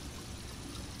pee.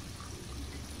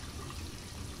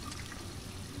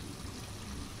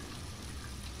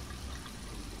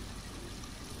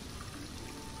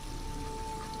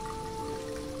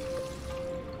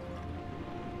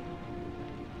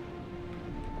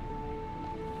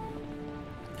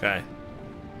 Okay.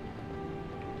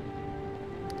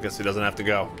 Guess he doesn't have to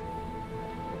go.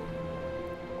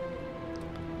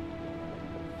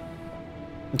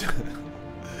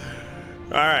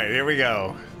 All right, here we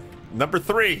go. Number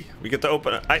 3, we get to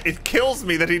open it. It kills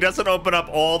me that he doesn't open up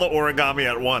all the origami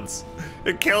at once.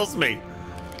 It kills me.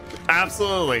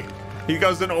 Absolutely. He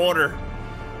goes in order.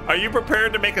 Are you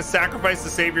prepared to make a sacrifice to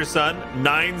save your son?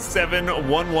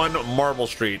 9711 Marble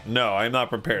Street. No, I'm not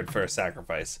prepared for a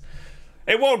sacrifice.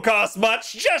 It won't cost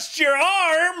much, just your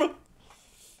arm!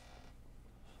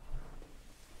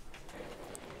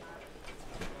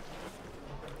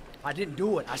 I didn't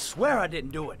do it. I swear I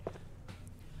didn't do it.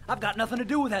 I've got nothing to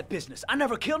do with that business. I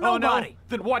never killed nobody. No?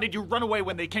 Then why did you run away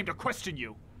when they came to question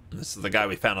you? This is the guy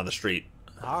we found on the street.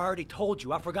 I already told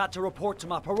you I forgot to report to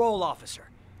my parole officer.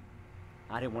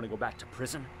 I didn't want to go back to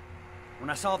prison. When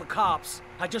I saw the cops,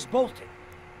 I just bolted.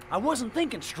 I wasn't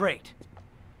thinking straight.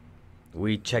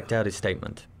 We checked out his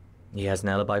statement. He has an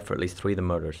alibi for at least 3 of the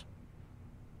murders.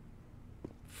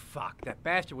 Fuck, that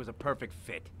bastard was a perfect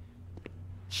fit.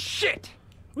 Shit!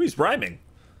 Ooh, he's rhyming.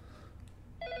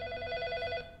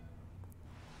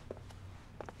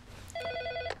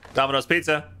 Domino's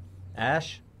Pizza.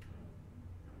 Ash?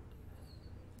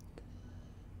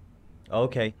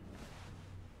 Okay.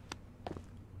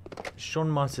 Sean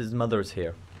Moss's mother's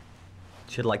here.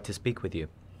 She'd like to speak with you.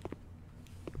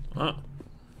 Oh.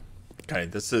 Okay,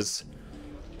 this is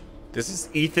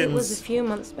Ethan's It was a few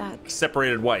months back.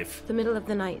 Separated wife. The middle of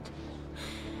the night.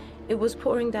 It was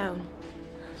pouring down.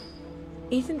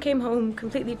 Ethan came home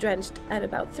completely drenched at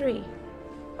about 3.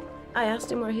 I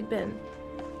asked him where he'd been.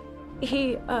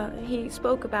 He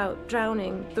spoke about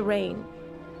drowning, the rain.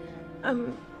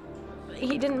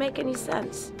 He didn't make any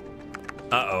sense.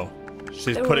 Uh-oh.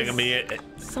 She's There putting was me in.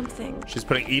 Something. She's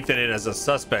putting Ethan in as a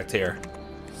suspect here.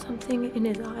 something in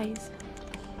his eyes.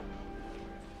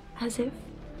 As if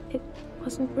it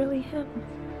wasn't really him.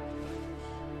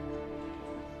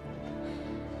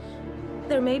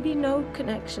 There may be no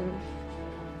connection,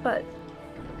 but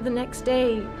the next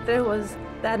day there was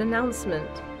that announcement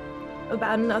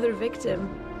about another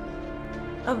victim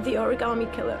of the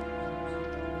origami killer.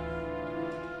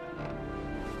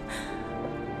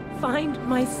 Find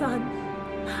my son.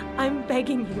 I'm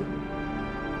begging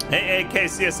you. Hey,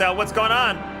 KCSL, what's going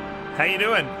on? How you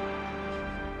doing?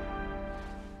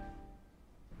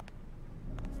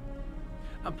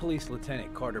 I'm Police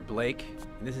Lieutenant Carter Blake,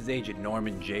 and this is Agent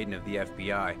Norman Jaden of the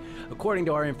FBI. According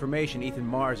to our information, Ethan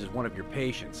Mars is one of your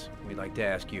patients. We'd like to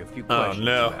ask you a few questions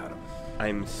about him.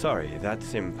 I'm sorry,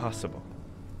 that's impossible.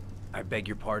 I beg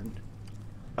your pardon?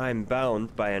 I'm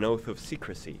bound by an oath of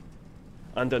secrecy.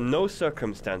 Under no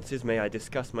circumstances may I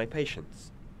discuss my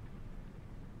patients.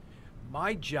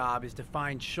 My job is to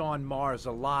find Sean Mars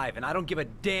alive, and I don't give a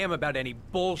damn about any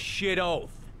bullshit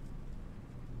oath.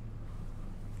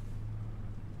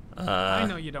 I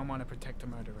know you don't want to protect a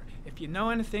murderer. If you know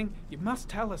anything, you must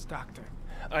tell us, Doctor.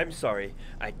 I'm sorry,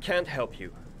 I can't help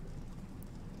you.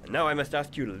 And now I must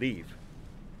ask you to leave.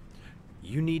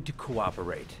 You need to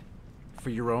cooperate, for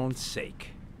your own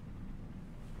sake.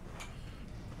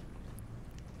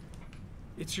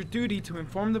 It's your duty to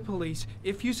inform the police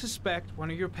if you suspect one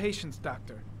of your patients,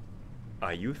 Doctor.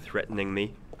 Are you threatening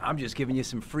me? I'm just giving you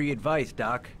some free advice,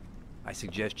 Doc. I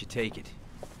suggest you take it.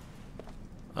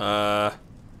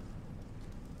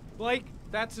 Blake,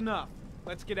 that's enough.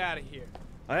 Let's get out of here.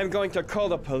 I am going to call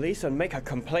the police and make a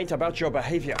complaint about your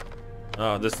behavior.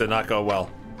 Oh, this did not go well.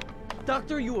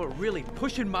 Doctor, you are really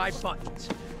pushing my buttons.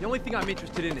 The only thing I'm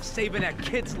interested in is saving that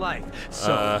kid's life.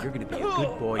 So you're gonna be a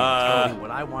good boy and tell me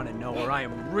what I want to know, or I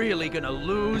am really gonna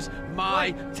lose my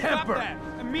temper. Stop that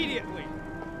immediately.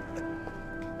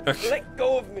 Let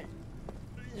go of me.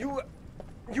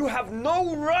 You have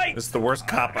no right. This is the worst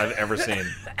cop I've ever seen.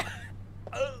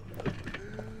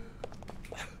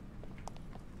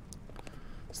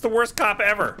 It's the worst cop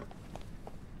ever.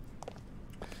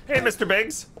 Hey, Mr.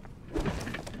 Biggs.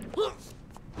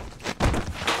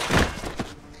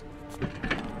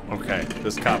 Okay,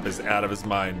 this cop is out of his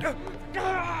mind.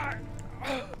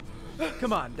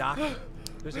 Come on, Doc.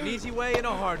 There's an easy way and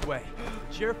a hard way.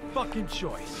 It's your fucking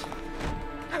choice.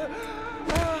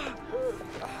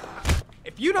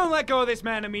 If you don't let go of this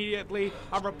man immediately,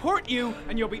 I'll report you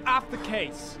and you'll be off the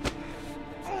case.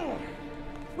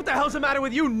 What the hell's the matter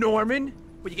with you, Norman?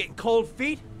 What, you getting cold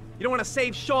feet? You don't want to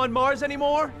save Sean Mars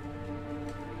anymore?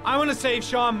 I want to save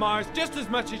Sean Mars just as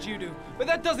much as you do, but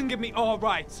that doesn't give me all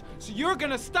rights. So you're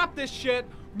gonna stop this shit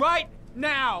right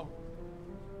now.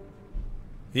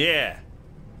 Yeah.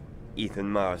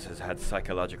 Ethan Mars has had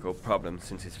psychological problems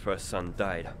since his first son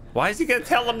died. Why is he gonna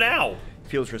tell him now?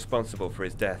 Feels responsible for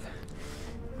his death.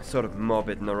 A sort of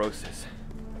morbid neurosis.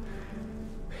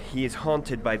 He is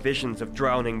haunted by visions of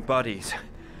drowning bodies.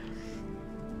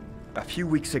 A few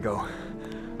weeks ago,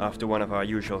 after one of our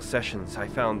usual sessions, I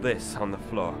found this on the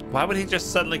floor. Why would he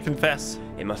just suddenly confess?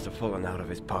 It must have fallen out of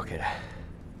his pocket.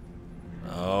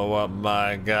 Oh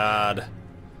my God.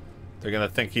 They're gonna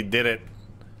think he did it.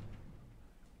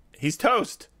 He's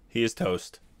toast. He is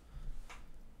toast.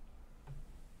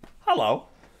 Hello.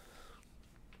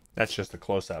 That's just a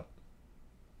close-up.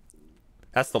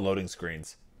 That's the loading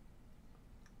screens.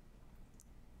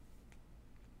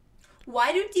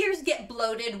 Why do deers get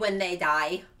bloated when they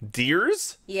die?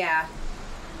 Deers? Yeah.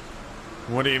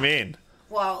 What do you mean?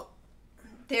 Well,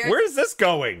 there's... Where is this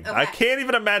going? Okay. I can't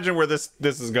even imagine where this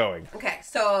is going. Okay,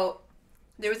 so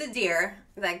there was a deer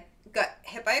that got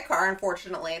hit by a car,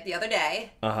 unfortunately, the other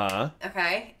day. Uh-huh.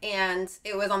 Okay, and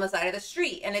it was on the side of the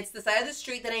street, and it's the side of the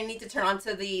street that I need to turn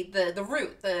onto the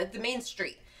route, the main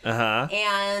street. Uh-huh.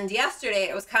 And yesterday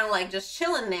it was kind of like just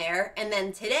chilling there, and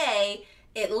then today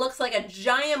it looks like a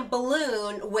giant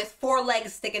balloon with 4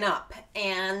 legs sticking up,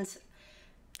 and...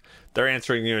 They're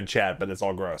answering you in chat, but it's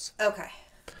all gross. Okay.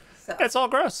 So. It's all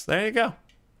gross. There you go.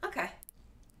 Okay.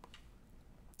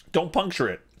 Don't puncture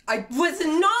it. I was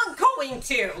not going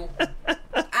to.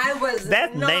 I was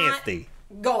That's not nasty.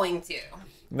 going to.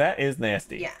 That is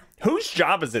nasty. Yeah. Whose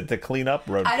job is it to clean up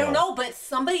road I don't flow? know, but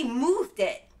somebody moved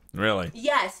it. Really?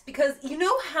 Yes, because you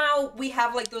know how we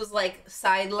have like those like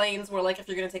side lanes where like if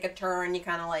you're gonna take a turn, you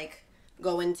kind of like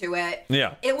go into it.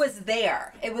 Yeah. It was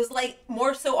there. It was like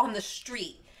more so on the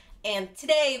street. And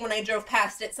today when I drove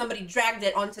past it, somebody dragged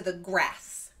it onto the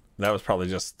grass. That was probably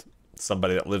just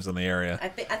somebody that lives in the area. I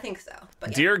think so.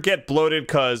 But yeah. Deer get bloated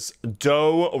because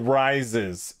dough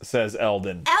rises, says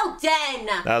Eldon. Eldon!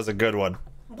 That was a good one.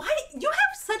 Why you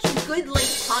have such good like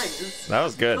puns? That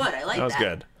was good. Good, I like that. That was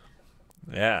good.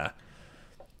 Yeah.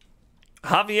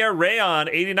 Javier Rayon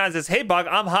 89 says, "Hey Bog,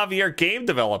 I'm Javier, game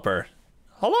developer.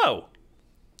 Hello.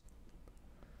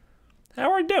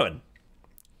 How are you doing?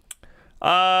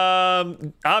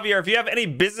 Javier, if you have any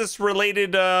business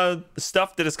related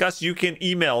stuff to discuss, you can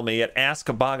email me at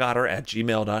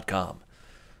askbogotter@gmail.com.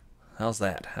 How's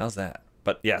that?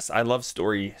 But yes, I love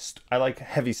I like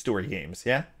heavy story games.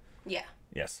 Yeah. Yeah.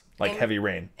 Yes, like Heavy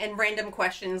Rain. And random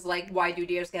questions like, why do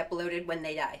deers get bloated when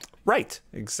they die? Right,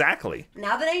 exactly.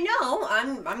 Now that I know,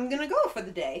 I'm gonna go for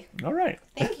the day. All right.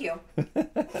 Thank you.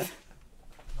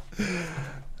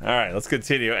 All right, let's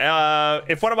continue.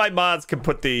 If one of my mods can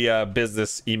put the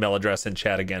business email address in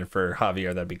chat again for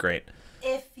Javier, that'd be great.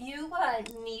 If you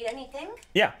need anything,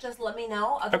 yeah, just let me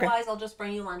know. Otherwise, I'll just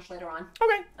bring you lunch later on.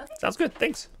 Okay. Sounds good.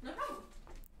 Thanks. No problem.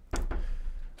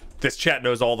 This chat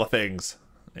knows all the things.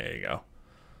 There you go.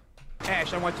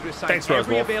 Ash, I want you to assign Thanks,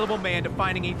 every Rosewolf. available man to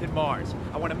finding Ethan Mars.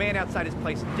 I want a man outside his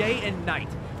place day and night.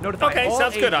 Notify all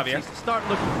sounds good, agencies Javier. to start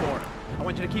looking for him. I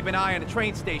want you to keep an eye on the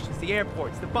train stations, the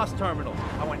airports, the bus terminals.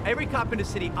 I want every cop in the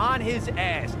city on his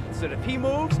ass, so that if he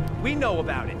moves, we know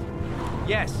about it.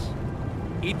 Yes,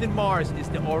 Ethan Mars is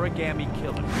the origami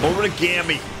killer.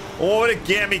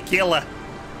 Origami killer.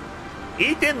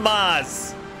 Ethan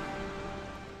Mars.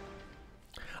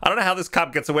 I don't know how this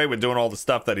cop gets away with doing all the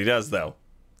stuff that he does, though.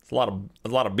 It's a lot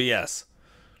of BS.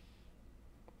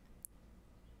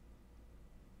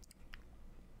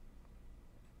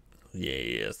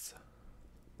 Yes.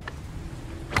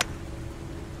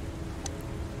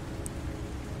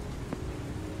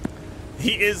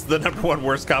 He is the #1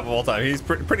 worst cop of all time. He's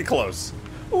pretty close.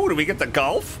 Ooh, do we get the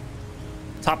golf?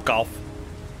 Top golf.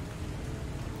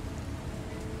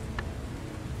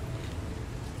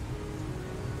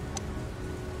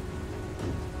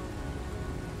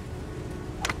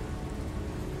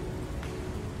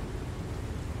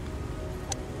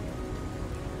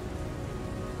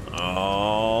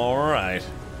 All right.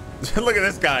 Look at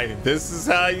this guy. This is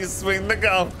how you swing the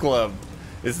golf club.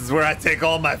 This is where I take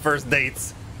all my first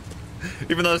dates.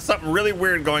 Even though there's something really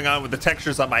weird going on with the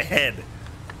textures on my head.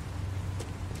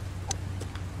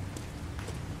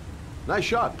 Nice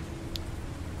shot.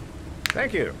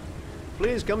 Thank you.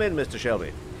 Please come in, Mr.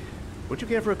 Shelby. Would you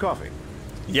care for a coffee?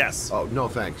 Yes. Oh, no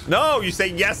thanks. No, you say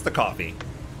yes to coffee.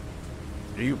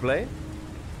 Do you play?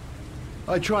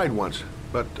 I tried once,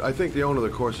 but I think the owner of the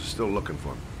course is still looking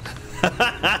for me.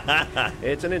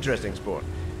 It's an interesting sport.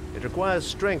 It requires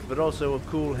strength, but also a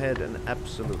cool head and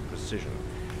absolute precision.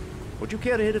 Would you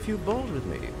care to hit a few balls with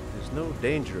me? There's no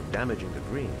danger of damaging the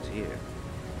greens here.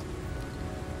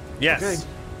 Yes. Okay.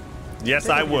 Yes,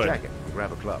 Take I off your would. jacket and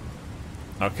grab a club.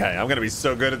 Okay, I'm gonna be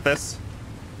so good at this.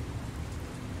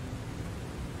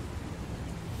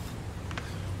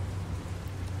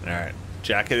 All right,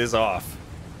 jacket is off.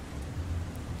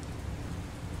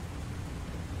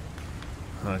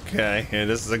 Okay, yeah,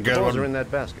 this is a good Balls one. are in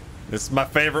that basket. This is my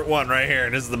favorite one right here.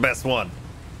 This is the best one.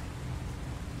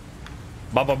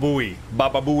 Baba Booey,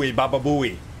 Baba Booey, Baba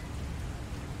Booey.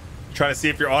 Trying to see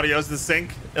if your audio's in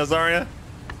sync, Azaria.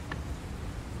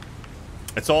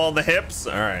 It's all in the hips.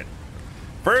 All right.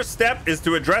 First step is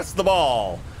to address the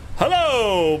ball.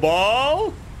 Hello,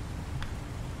 ball.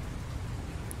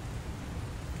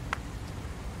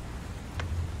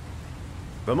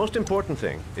 The most important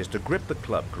thing is to grip the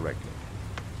club correctly.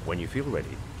 When you feel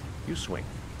ready, you swing.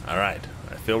 All right.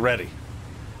 I feel ready.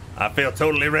 I feel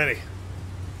totally ready.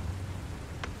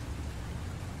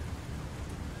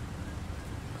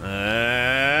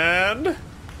 And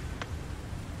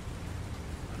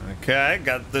okay,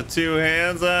 got the two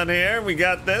hands on here. We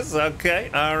got this. Okay,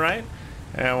 all right.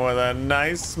 And with a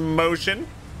nice motion,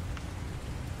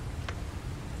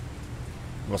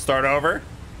 we'll start over.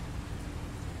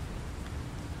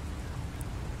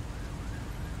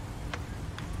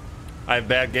 I have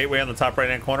bad gateway on the top right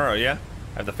hand corner. Oh yeah,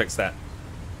 I have to fix that.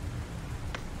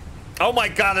 Oh my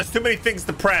god, there's too many things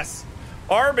to press.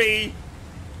 RB,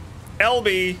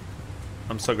 LB.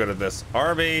 I'm so good at this.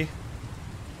 RB,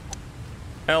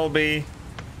 LB,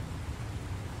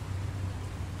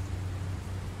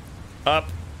 up,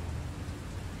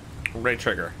 right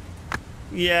trigger.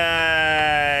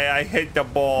 Yay! I hit the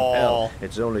ball. Hell,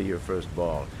 it's only your first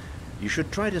ball. You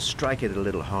should try to strike it a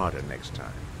little harder next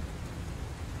time.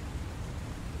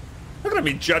 Look at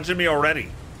me judging me already.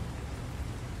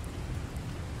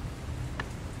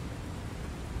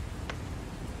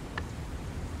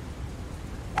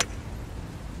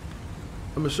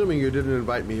 I'm assuming you didn't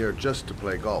invite me here just to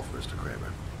play golf, Mr.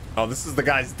 Kramer. Oh, this is the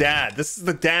guy's dad. This is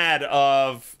the dad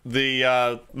of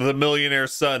the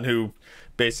millionaire's son who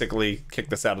basically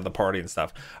kicked us out of the party and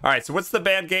stuff. All right, so what's the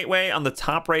bad gateway on the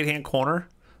top right-hand corner?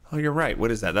 Oh, you're right.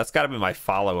 What is that? That's got to be my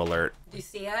follow alert. Do you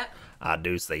see it? I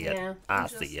do see it. Yeah, I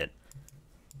see it.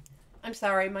 I'm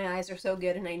sorry, my eyes are so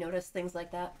good and I notice things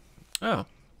like that. Oh.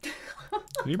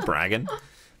 Are you bragging?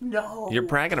 No. You're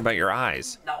bragging about your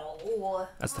eyes. No.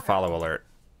 That's the follow alert.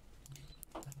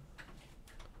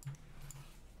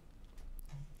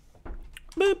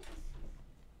 Boop.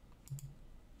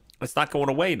 It's not going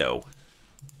away, though.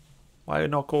 Why did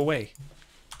it not go away?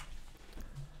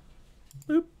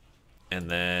 Boop. And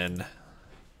then...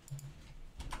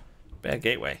 Bad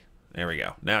gateway. There we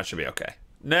go. Now it should be okay.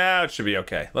 Now it should be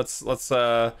okay. Let's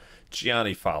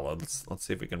Gianni follow. Let's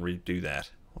see if we can redo that.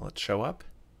 Will it show up?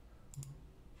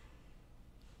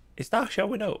 It's not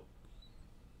showing up.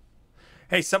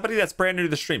 Hey, somebody that's brand new to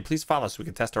the stream, please follow so we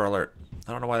can test our alert.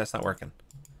 I don't know why that's not working.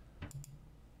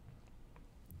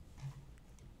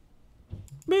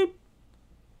 Boop.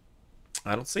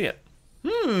 I don't see it.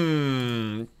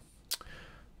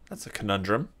 That's a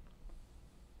conundrum.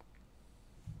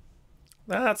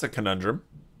 That's a conundrum.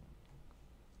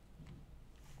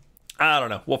 I don't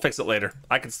know. We'll fix it later.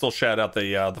 I can still shout out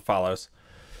the follows.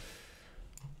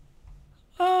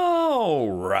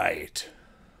 All right.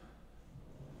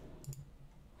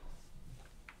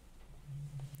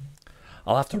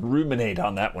 I'll have to ruminate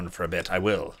on that one for a bit. I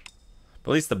will.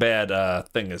 But at least the bad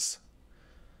thing is...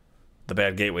 The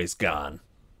bad gateway's gone.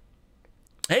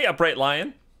 Hey, Upright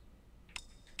Lion.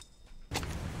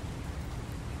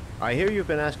 I hear you've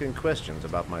been asking questions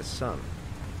about my son.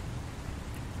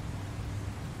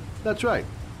 That's right.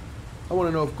 I want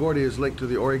to know if Gordy is linked to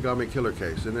the origami killer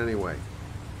case in any way.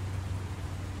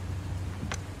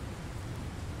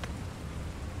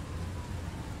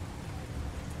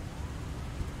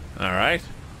 All right.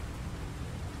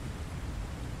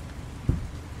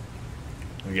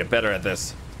 We get better at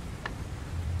this.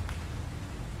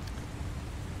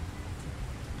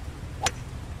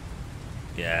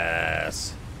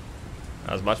 Yes.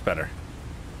 That was much better.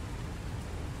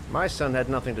 My son had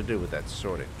nothing to do with that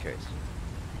sordid case.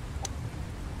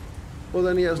 Well,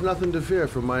 then he has nothing to fear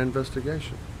from my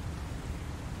investigation.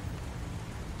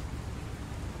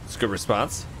 It's a good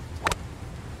response.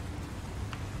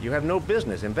 You have no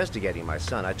business investigating my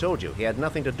son. I told you, he had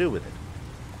nothing to do with it.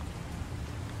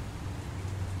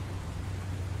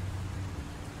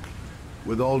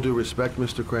 With all due respect,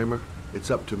 Mr. Kramer,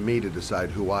 it's up to me to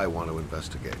decide who I want to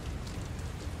investigate.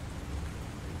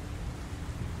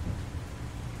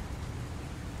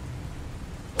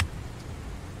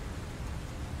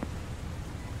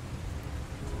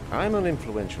 I'm an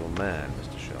influential man,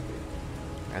 Mr. Shelby,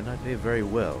 and I pay very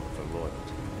well for loyalty.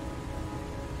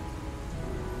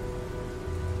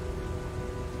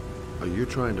 Are you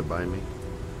trying to buy me?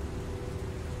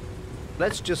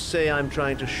 Let's just say I'm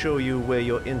trying to show you where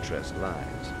your interest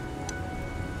lies.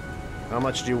 How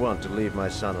much do you want to leave my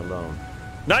son alone?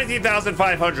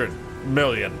 19,500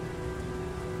 million.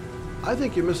 I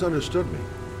think you misunderstood me.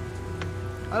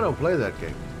 I don't play that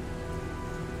game.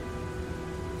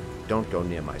 Don't go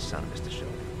near my son, Mr.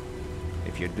 Shelby.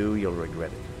 If you do, you'll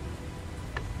regret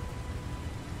it.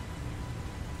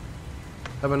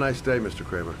 Have a nice day, Mr.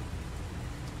 Kramer.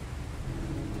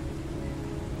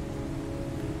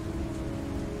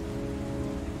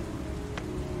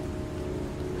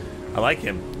 I like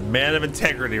him. Man of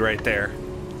integrity right there.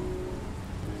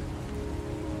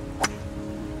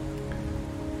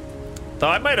 Though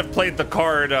I might have played the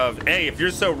card of, hey, if you're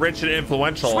so rich and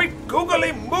influential. Sweet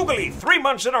googly moogly, 3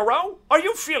 months in a row? Are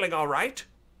you feeling all right?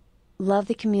 Love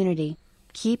the community.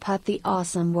 Keep up the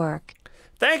awesome work.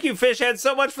 Thank you, Fishhead,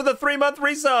 so much for the 3-month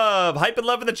resub. Hype and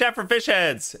love in the chat for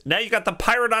Fishheads. Now you got the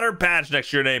Pirate Honor badge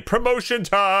next to your name. Promotion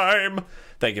time.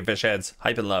 Thank you, Fishheads.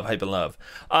 Hype and love, hype and love.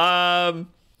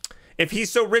 If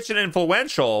he's so rich and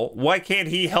influential, why can't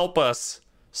he help us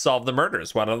solve the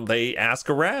murders? Why don't they ask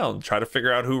around, try to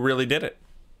figure out who really did it?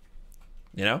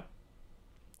 You know?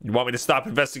 You want me to stop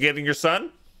investigating your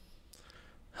son?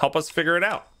 Help us figure it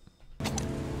out.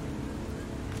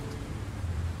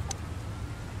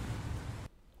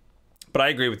 But I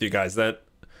agree with you guys that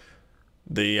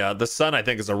the son, I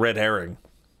think, is a red herring